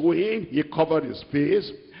 With twain he covered his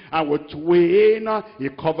face, and with twain he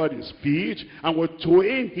covered his feet, and with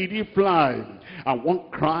twain he did fly. And one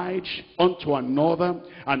cried unto another,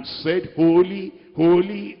 and said, Holy,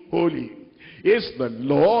 holy, holy is the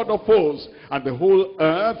Lord of hosts, and the whole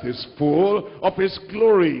earth is full of his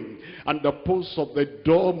glory. And the posts of the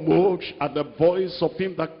door moved at the voice of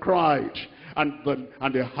him that cried, and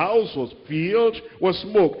the house was filled with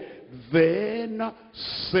smoke. Then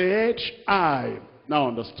said I. Now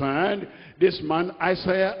understand, this man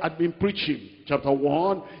Isaiah had been preaching. Chapter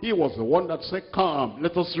 1, he was the one that said, come,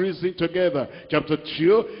 let us reason together. Chapter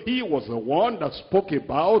 2, he was the one that spoke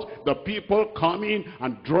about the people coming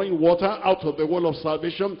and drawing water out of the well of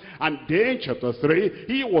salvation. And then chapter 3,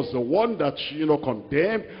 he was the one that,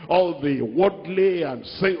 condemned all the worldly and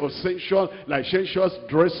sensual, licentious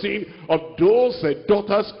dressing of those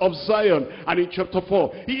daughters of Zion. And in chapter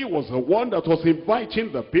 4, he was the one that was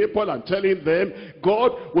inviting the people and telling them,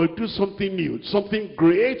 God will do something new, something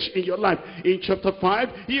great in your life. In chapter 5,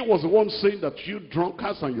 he was the one saying that you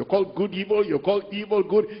drunkards, and you call good evil, you call evil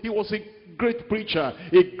good. He was a great preacher,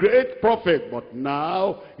 a great prophet. But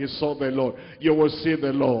now he saw the Lord. You will see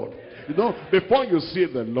the Lord. Before you see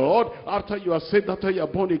the Lord, after you are saved, after you are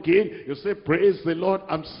born again, you say, praise the Lord,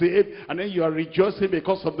 I'm saved. And then you are rejoicing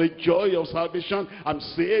because of the joy of salvation. I'm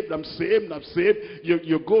saved, I'm saved, I'm saved.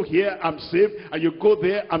 You go here, I'm saved. And you go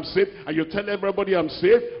there, I'm saved. And you tell everybody I'm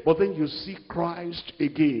saved. But then you see Christ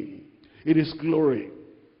again. It is glory.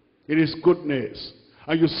 It is goodness.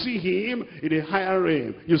 And you see him in a higher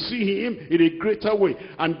realm. You see him in a greater way.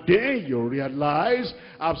 And then you realize,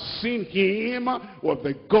 I've seen him with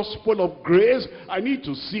the gospel of grace. I need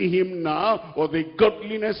to see him now with the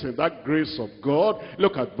godliness and that grace of God.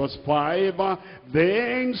 Look at verse 5.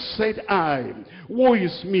 Then said I, woe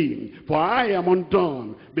is me, for I am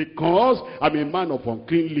undone, because I'm a man of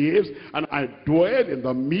unclean lips, and I dwell in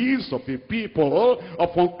the midst of a people of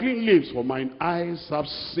unclean lips, for mine eyes have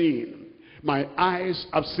seen. My eyes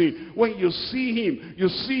have seen. When you see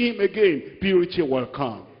him again, purity will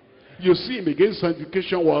come. You see him again,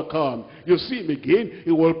 sanctification will come. You see him again,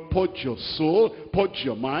 he will purge your soul, purge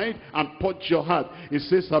your mind, and purge your heart. He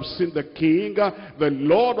says, I've seen the King, the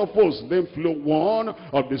Lord of hosts. Then flew one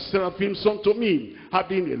of the seraphims unto me,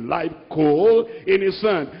 having a live coal in his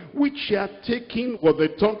hand, which he had taken with the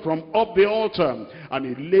tongue from off the altar.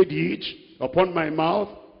 And he laid it upon my mouth,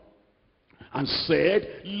 and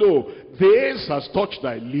said, lo, this has touched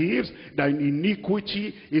thy lips, thine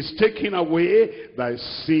iniquity is taken away, thy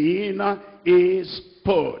sin is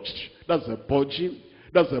purged. That's the purging,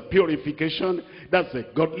 that's the purification, that's the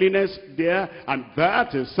godliness there, and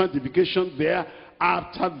that is sanctification there.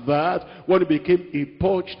 After that, when he became a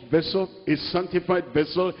purged vessel, a sanctified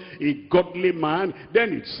vessel, a godly man,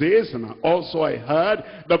 then it says, and also I heard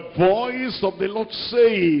the voice of the Lord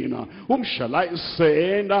saying, whom shall I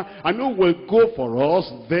send, and who will go for us?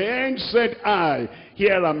 Then said I,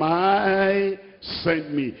 here am I,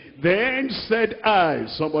 send me. Then said I,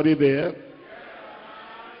 somebody there?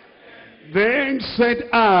 Then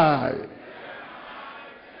said I.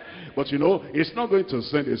 But it's not going to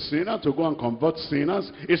send a sinner to go and convert sinners.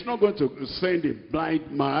 It's not going to send a blind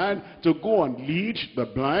man to go and lead the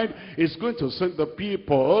blind. It's going to send the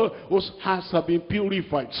people whose hearts have been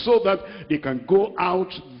purified, so that they can go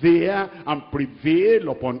out there and prevail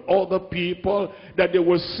upon other people, that they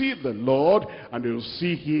will see the Lord and they will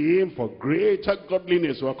see him for greater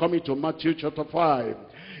godliness. We're coming to Matthew chapter 5.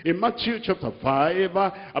 In Matthew chapter 5,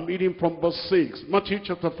 I'm reading from verse 6. Matthew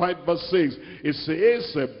chapter 5 verse 6. It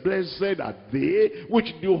says, blessed are they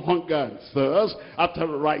which do hunger and thirst after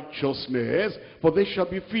righteousness, for they shall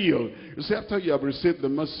be filled. You see, after you have received the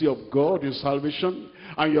mercy of God in salvation,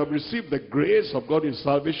 and you have received the grace of God in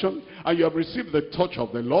salvation, and you have received the touch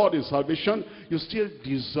of the Lord in salvation, you still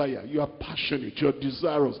desire, you are passionate, you are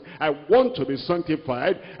desirous. I want to be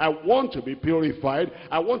sanctified, I want to be purified,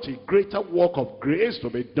 I want a greater work of grace to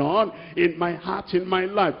be done in my heart, in my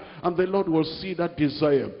life. And the Lord will see that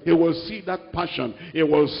desire, He will see that passion, He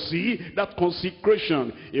will see that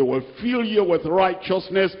consecration, He will fill you with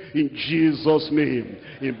righteousness in Jesus' name.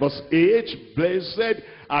 In verse 8, blessed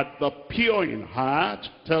are the pure in heart,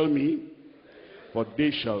 tell me, for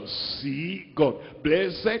they shall see God.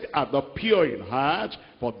 Blessed are the pure in heart,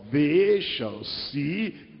 for they shall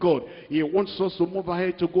see God. He wants us to move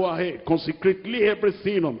ahead, to go ahead, consecrate, lay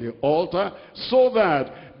everything on the altar, so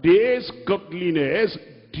that this godliness,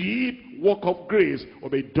 deep work of grace will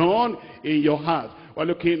be done in your heart. We're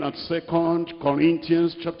looking at 2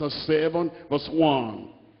 Corinthians chapter 7, verse 1.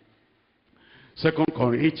 2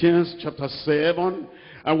 Corinthians chapter 7,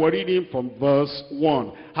 and we're reading from verse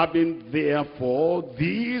 1. Having therefore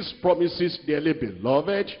these promises, dearly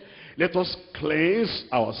beloved, let us cleanse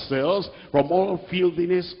ourselves from all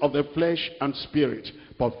filthiness of the flesh and spirit,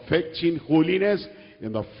 perfecting holiness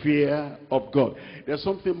in the fear of God. There's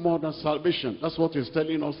something more than salvation. That's what he's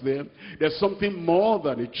telling us there. There's something more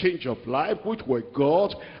than a change of life, which we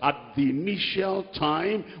got at the initial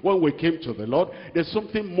time when we came to the Lord. There's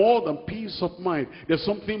something more than peace of mind. There's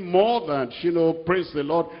something more than, praise the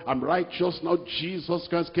Lord, I'm righteous now, Jesus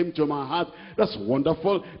Christ came to my heart. That's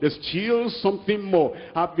wonderful. There's still something more.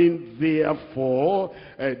 Having therefore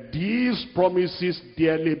these promises,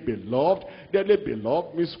 dearly beloved. Dearly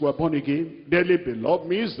beloved means we're born again. Dearly beloved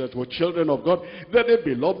means that we're children of God. Dearly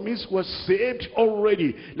beloved means we're saved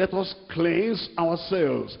already. Let us cleanse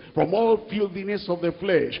ourselves from all filthiness of the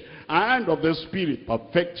flesh and of the spirit,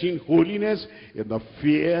 perfecting holiness in the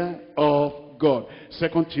fear of God. 2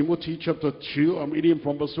 Timothy chapter 2, I'm reading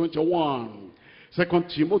from verse 21. 2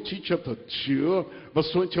 Timothy chapter 2, verse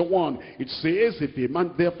 21. It says, if a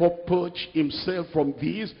man therefore purge himself from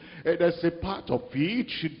these, there's a part of it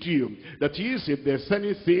should do. That is, if there's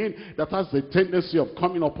anything that has the tendency of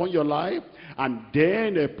coming upon your life, and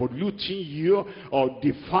then polluting you or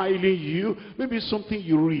defiling you, maybe something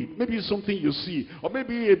you read, maybe something you see, or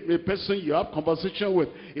maybe a person you have conversation with,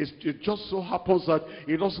 it just so happens that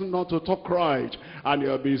he doesn't know how to talk right, and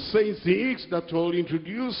he'll be saying things that will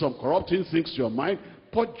introduce some corrupting things to your mind.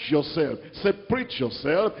 Purge yourself, separate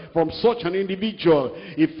yourself from such an individual.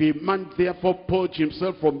 If a man therefore purge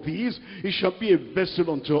himself from these, he shall be a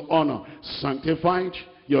vessel unto honor, sanctified.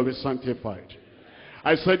 You'll be sanctified.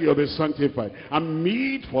 I said you'll be sanctified, and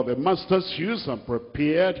meet for the master's use, and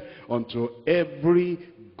prepared unto every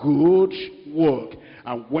good work.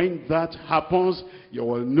 And when that happens, you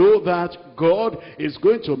will know that God is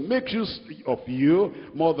going to make use of you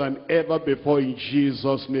more than ever before in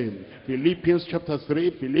Jesus' name. Philippians chapter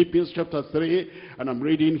 3, and I'm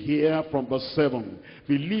reading here from verse 7.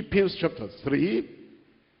 Philippians chapter 3,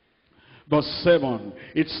 verse 7.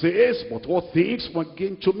 It says, but what things were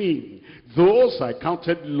gained to me, those I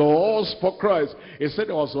counted loss for Christ. He said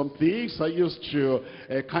there were some things I used to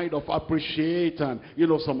kind of appreciate, and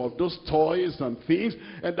some of those toys and things,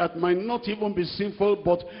 and that might not even be sinful,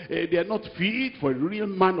 but they are not fit for a real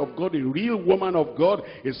man of God, a real woman of God.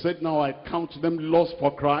 He said, now I count them loss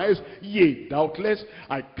for Christ. Yea, doubtless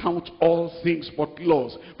I count all things but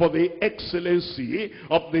loss for the excellency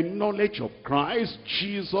of the knowledge of Christ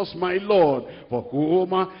Jesus my Lord, for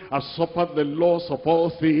whom I suffered the loss of all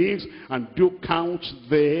things, and do count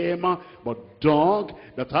them but dung,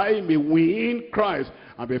 that I may win Christ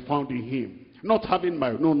and be found in him, not having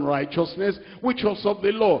my own righteousness, which was of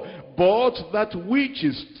the law, but that which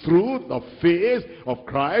is through the faith of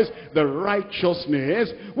Christ, the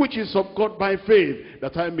righteousness which is of God by faith,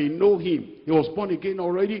 that I may know him. He was born again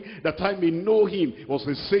already, that I may know him. He was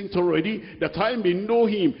a saint already, that I may know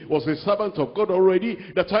him. He was a servant of God already,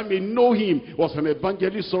 that I may know him. He was an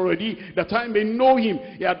evangelist already, that I may know him.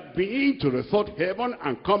 He had been to the third heaven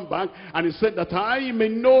and come back, and he said that I may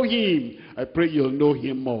know him. I pray you'll know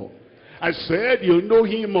him more. I said you'll know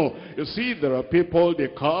him more. You see, there are people, they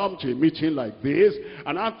come to a meeting like this,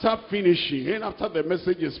 and after finishing, after the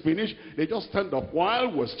message is finished, they just stand up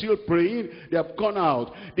while we're still praying. They have gone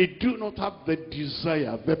out. They do not have the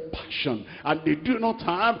desire, the passion, and they do not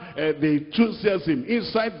have the enthusiasm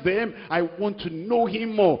inside them. I want to know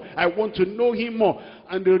him more. I want to know him more.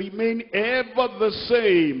 And they remain ever the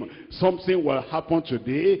same. Something will happen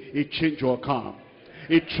today, a change will come.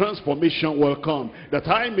 a transformation will come, that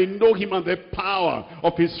I may know him and the power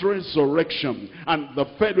of his resurrection and the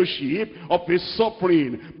fellowship of his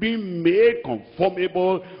suffering, being made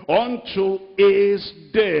conformable unto his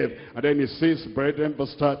death. And then he says, brethren,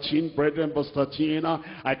 verse 13,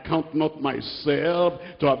 I count not myself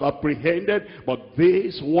to have apprehended, but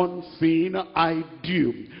this one thing I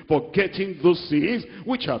do, forgetting those things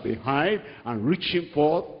which are behind, and reaching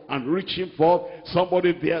forth.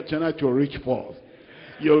 Somebody there tonight to reach forth.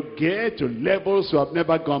 You'll get to levels you have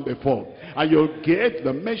never gone before. And you'll get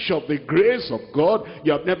the measure of the grace of God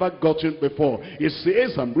you have never gotten before. It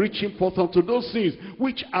says, I'm reaching forth unto those things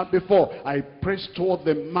which are before. I press toward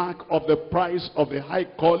the mark of the prize of the high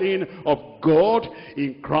calling of God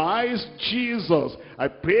in Christ Jesus. I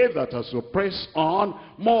pray that as you press on,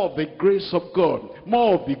 more of the grace of God,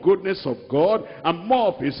 more of the goodness of God, and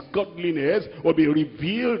more of his godliness will be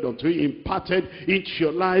revealed unto you, imparted into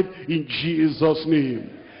your life in Jesus'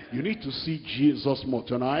 name. You need to see Jesus more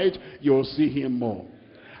tonight. You'll see him more.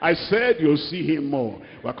 I said you'll see him more.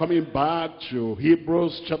 We're coming back to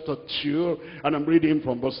Hebrews chapter 2, and I'm reading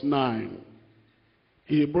from verse 9.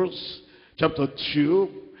 Hebrews chapter 2,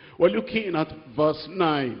 we're looking at verse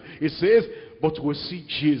 9. It says, but we'll see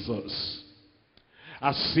Jesus.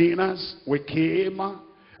 As sinners, we came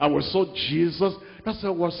and we saw Jesus. That's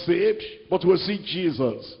how we're saved. But we'll see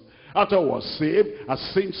Jesus. After we're saved, as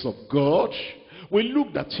saints of God, we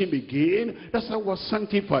looked at him again. That's how we're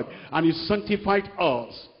sanctified. And he sanctified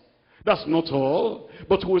us. That's not all,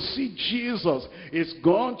 but we'll see Jesus is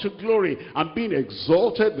gone to glory and being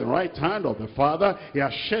exalted at the right hand of the Father. He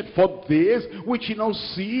has shed forth this which you now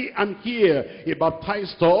see and hear. He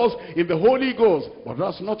baptized us in the Holy Ghost. But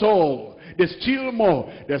that's not all. There's still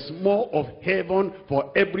more. There's more of heaven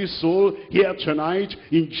for every soul here tonight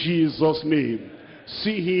in Jesus' name.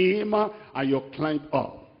 See him and you'll climb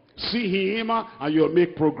up. See him and you'll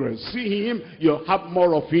make progress. See him, you'll have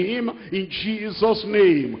more of him in Jesus'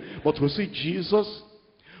 name. But we see Jesus,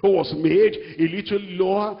 who was made a little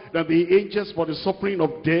lower than the angels for the suffering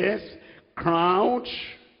of death, crowned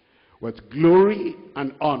with glory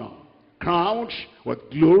and honor. Crowned with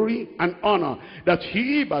glory and honor. That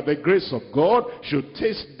he, by the grace of God, should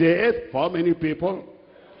taste death for how many people?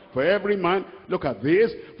 For every man. Look at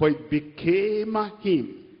this. For it became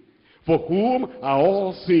him, for whom are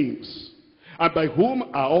all things, and by whom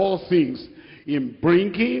are all things, in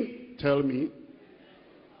bringing, tell me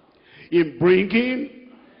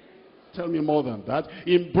more than that,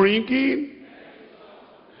 in bringing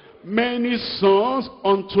many sons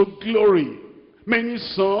unto glory. Many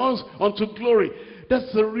sons unto glory.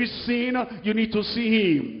 That's the reason you need to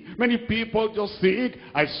see him. Many people just think,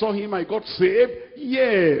 I saw him, I got saved.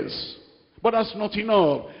 Yes, but that's not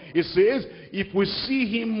enough. It says, if we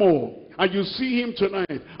see him more, and you see him tonight,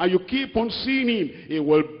 and you keep on seeing him, it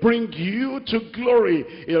will bring you to glory.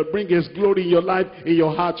 It will bring his glory in your life, in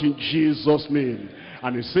your heart, in Jesus' name.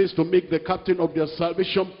 And it says to make the captain of their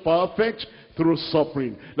salvation perfect through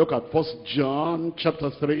suffering. Look at 1 John chapter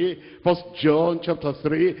 3. 1 John chapter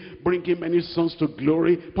 3, bringing many sons to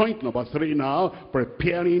glory. Point number 3 now,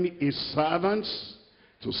 preparing his servants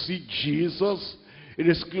to see Jesus in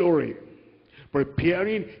his glory.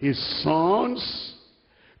 Preparing his sons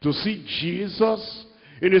to see Jesus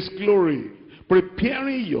in his glory.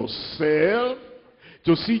 Preparing yourself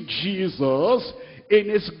to see Jesus in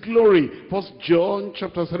his glory. 1 John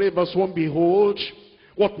chapter 3 verse 1, behold,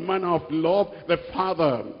 what manner of love the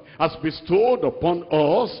Father has bestowed upon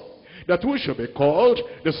us, that we should be called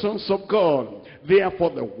the sons of God.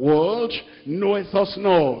 Therefore the world knoweth us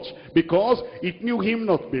not, because it knew him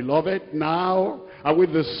not. Beloved, now are we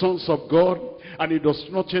the sons of God, and it does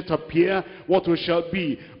not yet appear what we shall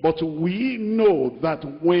be. But we know that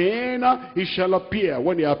when he shall appear,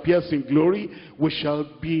 when he appears in glory, we shall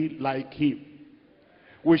be like him.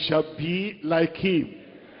 We shall be like him.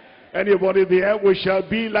 Anybody there? We shall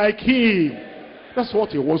be like him. That's what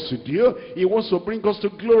he wants to do. He wants to bring us to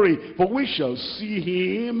glory. For we shall see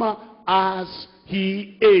him as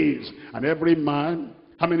he is. And every man,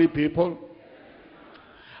 how many people?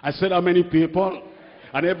 I said how many people?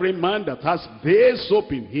 And every man that has this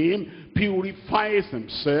hope in him purifies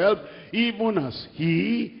himself, even as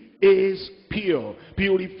he is pure.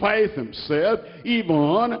 Purifies himself,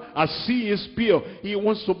 even as he is pure. He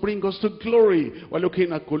wants to bring us to glory. We're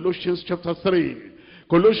looking at Colossians chapter 3.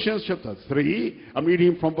 Colossians chapter 3, I'm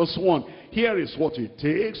reading from verse 1. Here is what it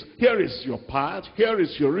takes. Here is your part. Here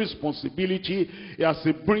is your responsibility as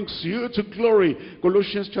it brings you to glory.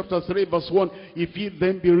 Colossians chapter 3 verse 1. If ye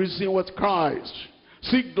then be risen with Christ,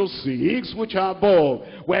 seek those things which are above,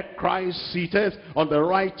 where Christ sitteth on the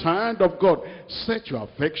right hand of God. Set your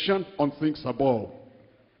affection on things above.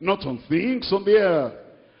 not on things on the earth.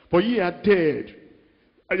 For ye are dead,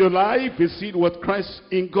 and your life is hid with Christ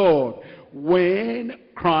in God. When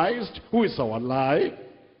Christ, who is our life,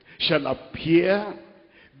 shall appear,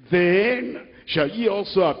 then shall ye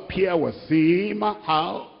also appear with him.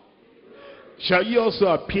 How? Shall ye also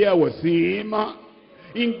appear with him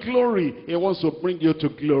in glory? He wants to bring you to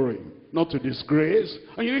glory, not to disgrace.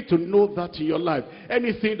 And you need to know that in your life.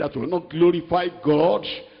 Anything that will not glorify God,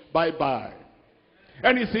 bye-bye.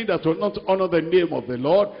 Anything that will not honor the name of the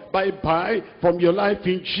Lord, bye-bye from your life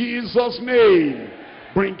in Jesus' name.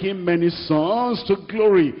 Bringing many sons to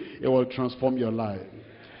glory. It will transform your life.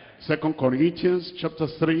 2 Corinthians chapter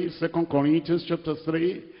 3. 2 Corinthians chapter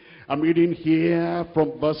 3. I'm reading here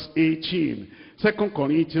from verse 18. 2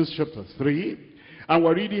 Corinthians chapter 3. And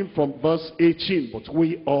we're reading from verse 18. But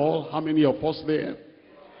we all, how many of us there?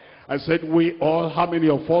 I said we all, how many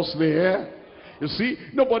of us there? You see,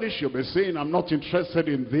 nobody should be saying, I'm not interested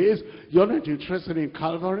in this. You're not interested in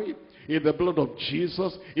Calvary, in the blood of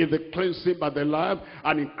Jesus, in the cleansing by the Lamb,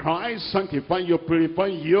 and in Christ sanctifying you,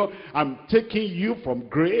 purifying you. I'm taking you from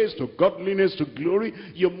grace to godliness to glory.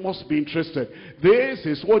 You must be interested. This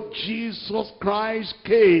is what Jesus Christ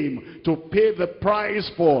came to pay the price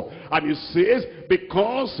for. And he says,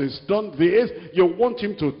 because he's done this, you want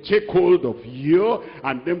him to take hold of you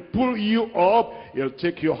and then pull you up. He'll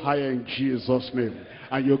take you higher in Jesus' name.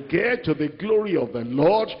 And you get to the glory of the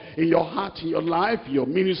Lord in your heart, in your life, your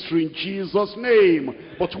ministry in Jesus' name.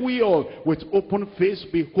 But we all, with open face,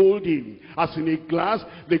 beholding, as in a glass,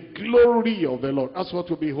 the glory of the Lord. That's what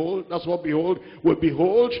we behold. That's what behold. We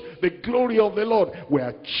behold the glory of the Lord. We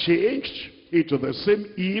are changed into the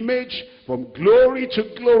same image from glory to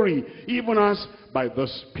glory, even as by the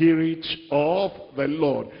Spirit of the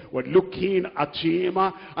Lord. We're looking at him,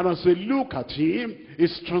 and as we look at him,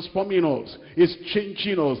 he's transforming us, he's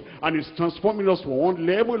changing us, and he's transforming us from one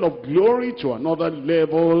level of glory to another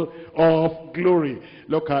level of glory.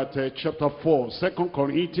 Look at chapter 4, 2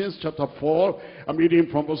 Corinthians chapter 4. I'm reading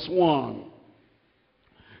from verse 1.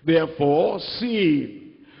 Therefore,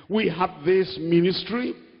 seeing we have this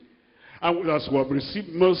ministry, and as we have received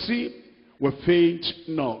mercy, we faint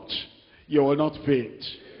not. You will not faint.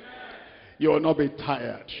 You will not be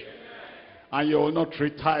tired. And you will not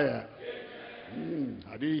retire.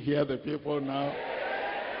 I didn't hear the people now.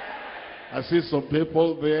 I see some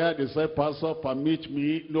people there. They say, Pastor, permit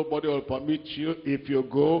me. Nobody will permit you if you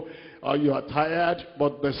go or you are tired.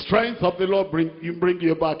 But the strength of the Lord bring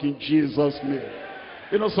you back in Jesus' name.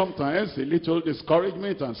 You know, sometimes a little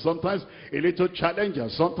discouragement, and sometimes a little challenge,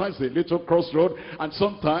 and sometimes a little crossroad, and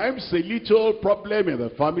sometimes a little problem in the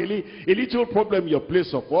family, a little problem in your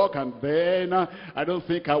place of work, and then I don't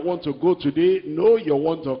think I want to go today. No, you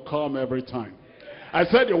want to come every time. I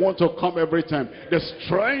said you want to come every time. The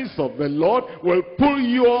strength of the Lord will pull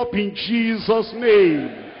you up in Jesus'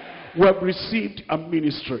 name. We have received a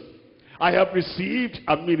ministry. I have received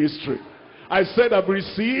a ministry. I said I've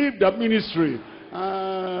received a ministry.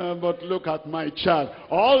 But look at my child.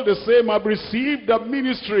 All the same, I've received the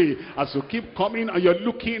ministry. As you keep coming and you're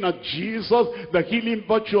looking at Jesus, the healing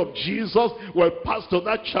virtue of Jesus will pass to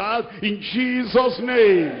that child in Jesus'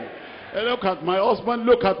 name. Look at my husband,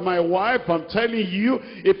 look at my wife. I'm telling you,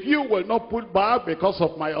 if you will not pull back because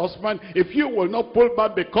of my husband, if you will not pull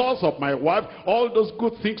back because of my wife, all those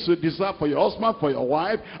good things you desire for your husband, for your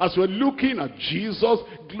wife, as we're looking at Jesus,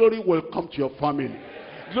 glory will come to your family.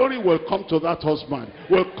 Glory will come to that husband,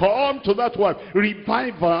 will come to that wife.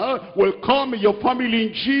 Revival will come in your family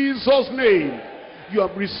in Jesus' name. You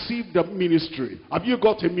have received a ministry. Have you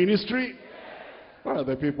got a ministry? Where are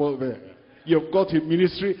the people there? You've got a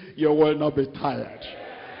ministry. You will not be tired.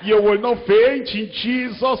 You will not faint in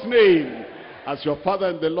Jesus' name. As your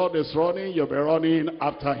father in the Lord is running, you'll be running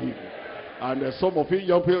after him. And some of you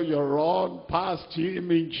young people, you run past him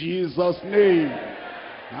in Jesus' name.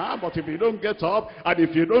 But if you don't get up, and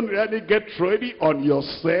if you don't really get ready on your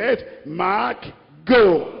set, mark,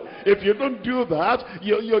 go. If you don't do that,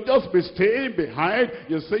 you'll just be staying behind.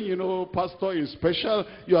 You say, you know, Pastor is special.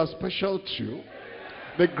 You are special too.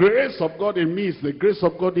 The grace of God in me is the grace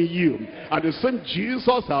of God in you. And the same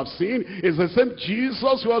Jesus I've seen is the same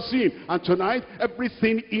Jesus you have seen. And tonight,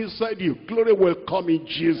 everything inside you, glory will come in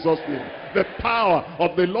Jesus' name. The power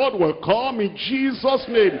of the Lord will come in Jesus'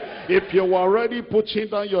 name. If you were already putting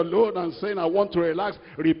down your load and saying, I want to relax,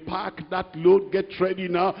 repack that load, get ready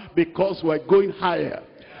now, because we're going higher.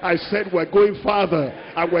 I said we're going farther,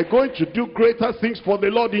 and we're going to do greater things for the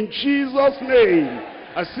Lord in Jesus' name.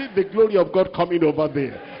 I see the glory of God coming over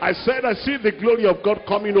there. I said I see the glory of God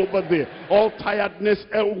coming over there. All tiredness,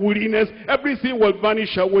 all weariness, everything will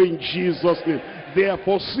vanish away in Jesus' name.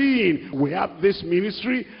 Therefore, seeing we have this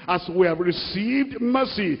ministry, as we have received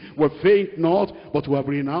mercy, we faint not, but we have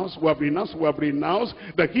renounced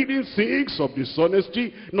the hidden things of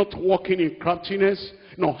dishonesty, not walking in craftiness,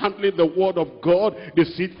 nor handling the word of God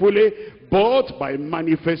deceitfully, but by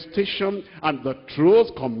manifestation and the truth,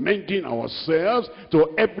 commending ourselves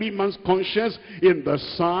to every man's conscience in the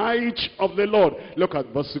sight of the Lord. Look at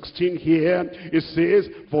verse 16 here. It says,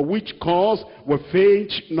 for which cause we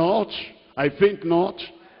faint not. I faint not.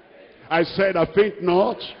 I said I faint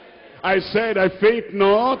not. I said I faint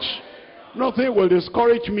not. Nothing will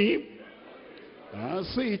discourage me.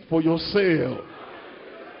 Say it for yourself.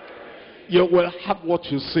 You will have what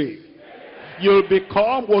you say. You'll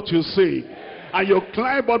become what you say. And you'll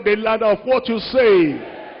climb up the ladder of what you say.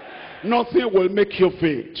 Nothing will make you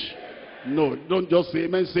faint. No, don't just say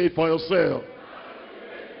amen. Say it for yourself.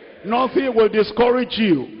 Nothing will discourage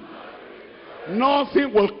you.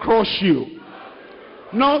 Nothing will crush you.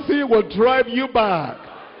 Nothing will drive you back.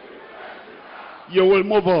 You will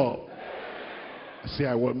move up. Say,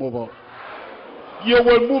 I will move up. You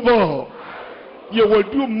will move up. You will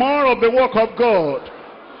do more of the work of God.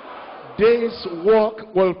 This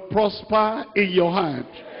work will prosper in your hand.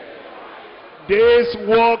 This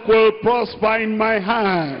work will prosper in my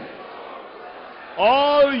hand.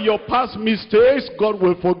 All your past mistakes, God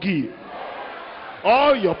will forgive.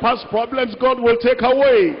 All your past problems, God will take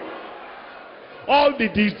away. All the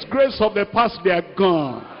disgrace of the past, they are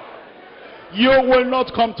gone. You will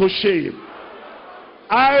not come to shame.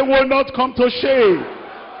 I will not come to shame.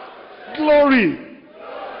 Glory,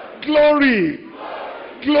 glory,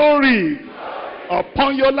 glory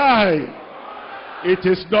upon your life. It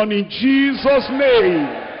is done in Jesus'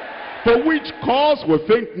 name. For which cause we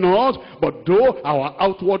faint not, but though our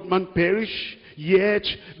outward man perish, yet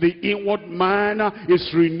the inward man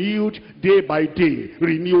is renewed day by day.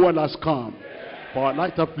 Renewal has come. For our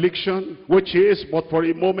light affliction, which is but for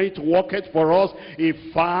a moment, worketh for us a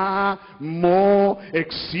far more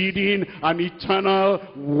exceeding and eternal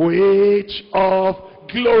weight of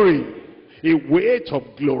glory. A weight of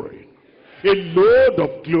glory. A load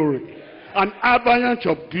of glory. An avalanche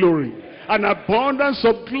of glory. An abundance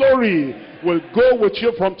of glory will go with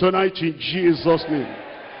you from tonight in Jesus' name.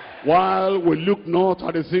 While we look not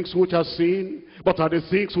at the things which are seen, but at the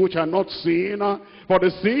things which are not seen. For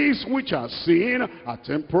the things which are seen are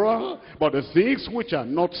temporal, but the things which are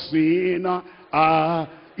not seen are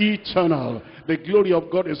eternal. The glory of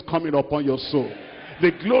God is coming upon your soul.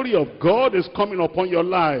 The glory of God is coming upon your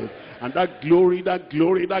life. And that glory,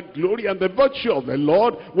 and the virtue of the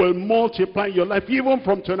Lord will multiply your life even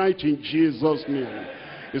from tonight in Jesus' name.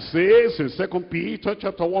 It says in 2 Peter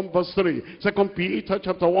chapter 1 verse 3. 2 Peter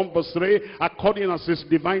chapter 1 verse 3. According as his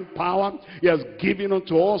divine power, he has given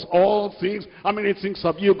unto us all things. How many things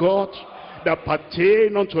have you got? That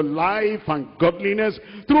pertain unto life and godliness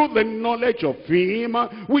through the knowledge of him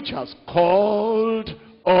which has called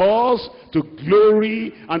us to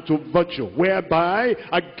glory and to virtue, whereby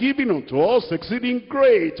are given unto us exceeding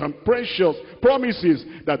great and precious promises,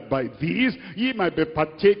 that by these ye might be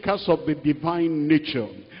partakers of the divine nature,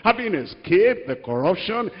 having escaped the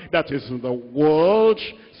corruption that is in the world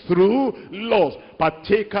through lust.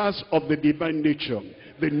 Partakers of the divine nature.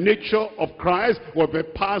 The nature of Christ will be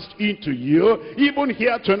passed into you, even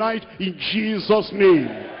here tonight, in Jesus'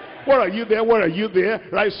 name. Where are you there? Where are you there?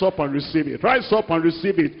 Rise up and receive it. Rise up and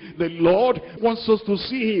receive it. The Lord wants us to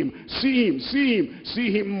see him. See him. See him.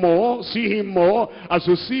 See him more. See him more. As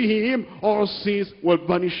you see him, all sins will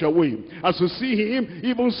vanish away. As you see him,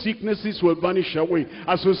 even sicknesses will vanish away.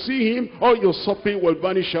 As you see him, all your suffering will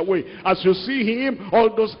vanish away. As you see him,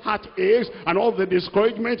 all those heartaches and all the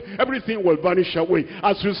discouragement, everything will vanish away.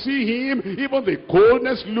 As you see him, even the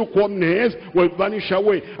coldness, lukewarmness will vanish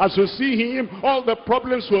away. As you see him, all the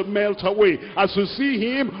problems will melt away. As you see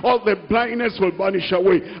him, all the blindness will vanish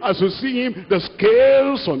away. As you see him, the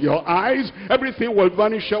scales on your eyes, everything will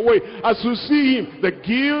vanish away. As you see him, the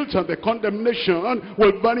guilt and the condemnation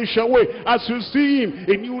will vanish away. As you see him,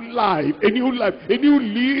 a new life, a new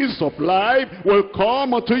lease of life will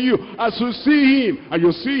come unto you. As you see him, and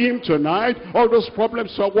you see him tonight, all those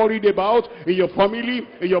problems you are worried about in your family,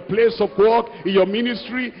 in your place of work, in your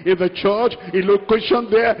ministry, in the church, in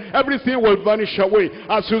location there, everything will vanish away.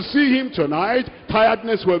 As you see him tonight,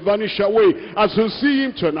 tiredness will vanish away. As you see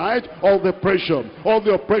him tonight, all the pressure, all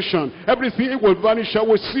the oppression, everything will vanish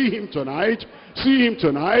away. See him tonight. See him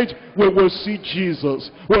tonight. We will see Jesus.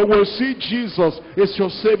 We will see Jesus is your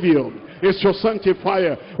Savior. is your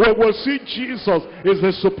sanctifier. We will see Jesus is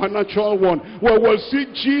the supernatural one. We will see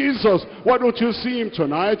Jesus. Why don't you see him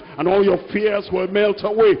tonight? And all your fears will melt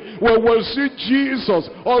away. We will see Jesus.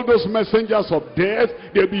 All those messengers of death,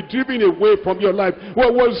 they'll be driven away from your life. We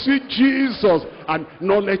will see Jesus, and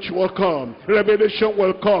knowledge will come. Revelation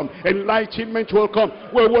will come. Enlightenment will come.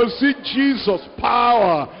 We will see Jesus.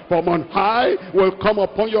 Power from on high will come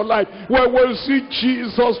upon your life. We will see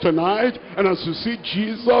Jesus tonight. And as you see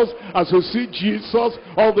Jesus,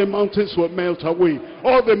 all the mountains will melt away.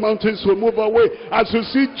 All the mountains will move away. As you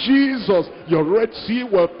see Jesus, your Red Sea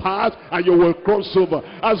will part and you will cross over.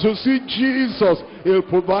 As you see Jesus, he'll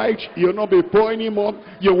provide. You'll not be poor anymore.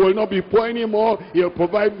 You will not be poor anymore. He'll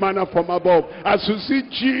provide manna from above. As you see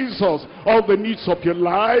Jesus, all the needs of your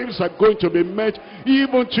lives are going to be met.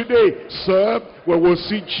 Even today, sir, we will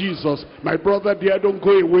see Jesus. My brother there, don't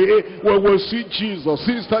go away. We will see Jesus.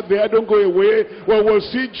 Sister there, don't go away. We will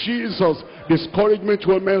see Jesus. Discouragement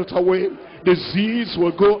will melt away. Disease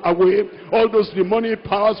will go away. All those demonic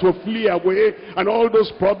powers will flee away. And all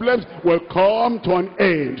those problems will come to an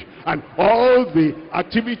end. And all the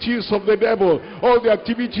activities of the devil, all the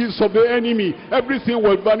activities of the enemy, everything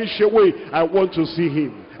will vanish away. I want to see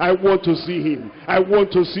him. I want to see him. I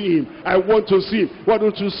want to see him. I want to see him. Why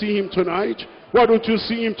don't you see him tonight? Why don't you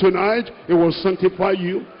see him tonight? It will sanctify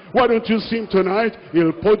you. Why don't you see him tonight?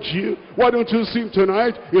 He'll purge you. Why don't you see him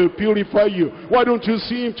tonight? He'll purify you. Why don't you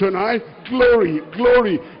see him tonight? Glory,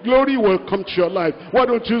 glory, glory will come to your life. Why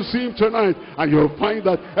don't you see him tonight? And you'll find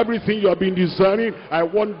that everything you have been desiring, I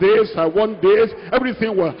want this,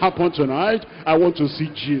 everything will happen tonight. I want to see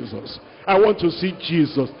Jesus. I want to see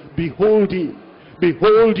Jesus. Behold him.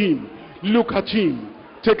 Behold him. Look at him.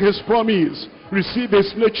 Take his promise. Receive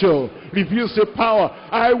his nature. Reveals the power.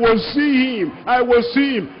 I will see him. I will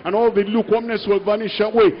see him. And all the lukewarmness will vanish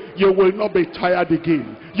away. You will not be tired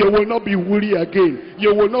again. You will not be weary again.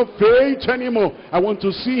 You will not faint anymore. I want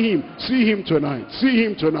to see him. See him tonight. See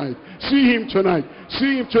him tonight. See him tonight.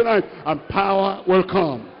 See him tonight. And power will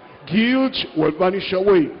come. Guilt will vanish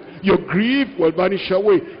away. Your grief will vanish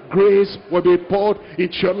away. Grace will be poured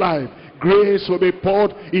into your life. Grace will be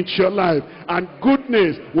poured into your life. And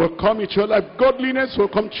goodness will come into your life. Godliness will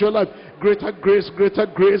come to your life. Greater grace, greater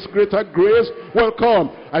grace, greater grace will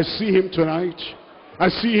come. I see him tonight. I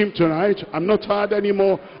see him tonight. I'm not tired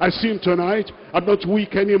anymore. I see him tonight. I'm not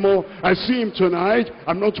weak anymore. I see him tonight.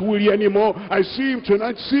 I'm not weary anymore. I see him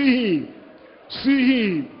tonight. See him. See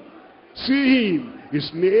him. See him.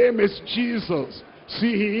 His name is Jesus.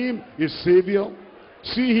 See him, his Savior.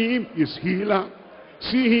 See him, his healer.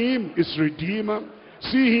 See him, his Redeemer.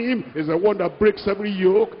 See him is the one that breaks every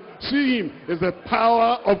yoke. See him is the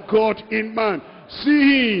power of God in man.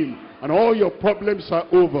 See him, and all your problems are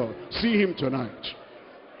over. See him tonight.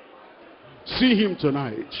 See him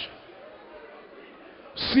tonight.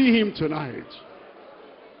 See him tonight.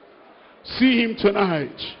 See him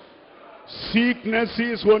tonight.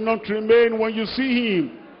 Sicknesses will not remain when you see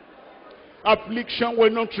him. Affliction will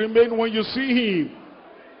not remain when you see him.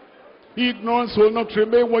 Ignorance will not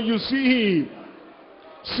remain when you see him.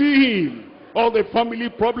 See him. All the family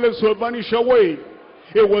problems will vanish away.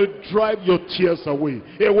 It will drive your tears away.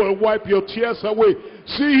 It will wipe your tears away.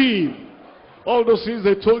 See him. All those things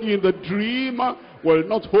they told you in the dream will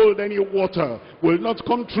not hold any water, will not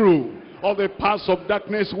come true. All the powers of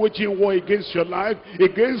darkness waging war against your life,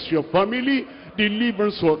 against your family,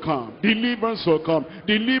 deliverance will come. Deliverance will come.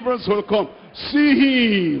 Deliverance will come.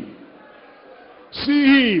 See him. See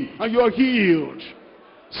him and you're healed.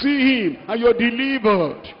 See him and you're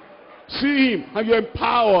delivered. See him and you're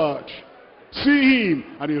empowered. See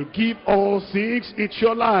him and he'll give all things into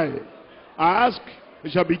your life. Ask,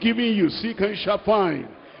 it shall be given you. Seek and you shall find.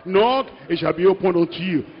 Knock, it shall be opened unto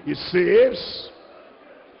you. He saves.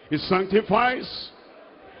 He sanctifies.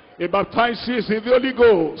 He baptizes in the Holy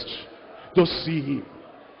Ghost. Just see him.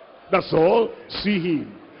 That's all. See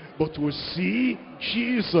him. But we see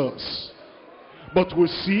Jesus. But we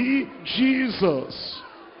see Jesus.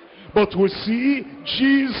 But we see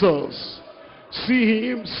Jesus. See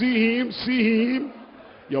him, see him, see him.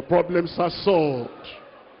 Your problems are solved.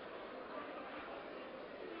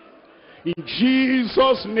 In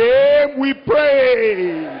Jesus' name we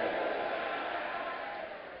pray.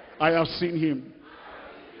 I have seen him.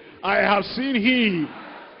 I have seen him.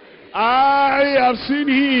 I have seen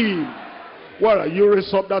him. Where are you?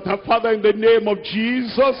 Raise up that hand. Father, in the name of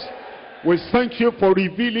Jesus, we thank you for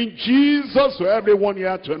revealing Jesus to everyone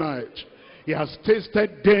here tonight. He has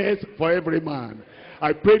tasted death for every man.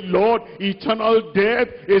 I pray, Lord, eternal death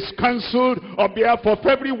is cancelled on behalf of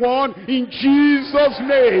everyone in Jesus'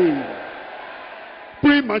 name.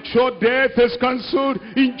 Premature death is cancelled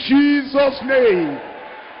in Jesus' name.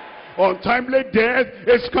 Untimely death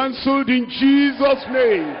is cancelled in Jesus'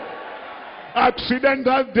 name.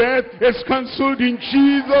 Accidental death is cancelled in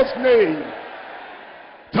Jesus' name.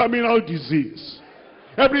 Terminal disease,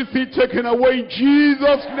 everything taken away in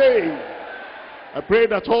Jesus' name. I pray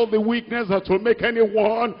that all the weakness that will make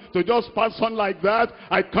anyone to just pass on like that,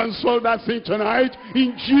 I cancel that thing tonight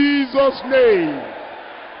in Jesus' name.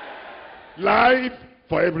 Life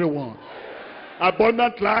for everyone.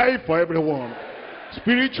 Abundant life for everyone.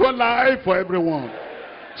 Spiritual life for everyone.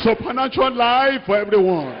 Supernatural life for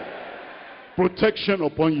everyone. Protection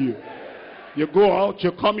upon you. You go out,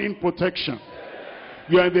 you come in, protection.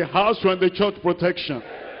 You're in the house, you're in the church, protection.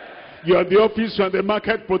 You're in the office, you're in the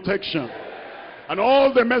market, protection. And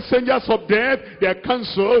all the messengers of death, they are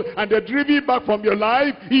cancelled and they're driven back from your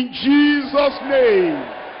life in Jesus' name.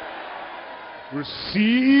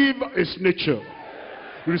 Receive his nature.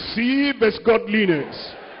 Receive his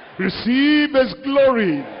godliness. Receive his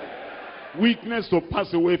glory. Weakness to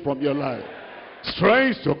pass away from your life.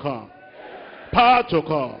 Strength to come. Power to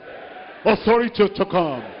come. Authority to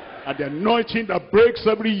come. And the anointing that breaks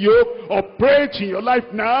every yoke operate in your life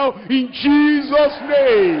now in Jesus'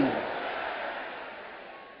 name.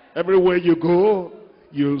 Everywhere you go,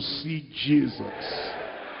 you'll see Jesus.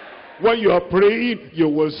 When you are praying, you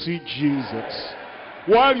will see Jesus.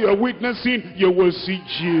 While you are witnessing, you will see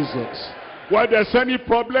Jesus. While there's any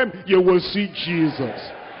problem, you will see Jesus.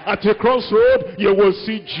 At a crossroad, you will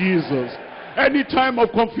see Jesus. Any time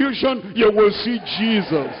of confusion, you will see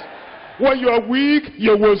Jesus. When you are weak,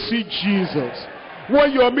 you will see Jesus.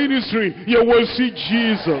 When you are ministering, you will see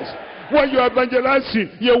Jesus. When you are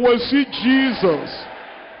evangelizing, you will see Jesus.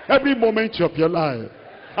 Every moment of your life,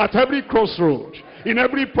 at every crossroad, in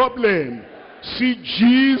every problem, see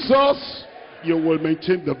Jesus, you will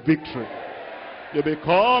maintain the victory. You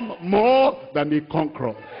become more than a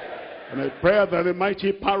conqueror. And I pray that the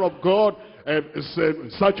mighty power of God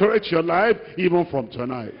saturates your life even from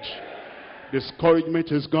tonight.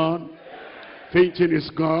 Discouragement is gone. Fainting is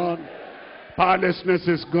gone. Powerlessness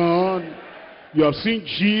is gone. You have seen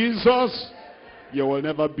Jesus. You will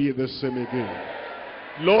never be the same again.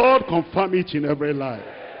 Lord, confirm it in every life.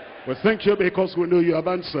 We thank you because we know you have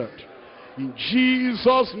answered. In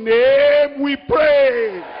Jesus' name we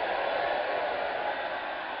pray.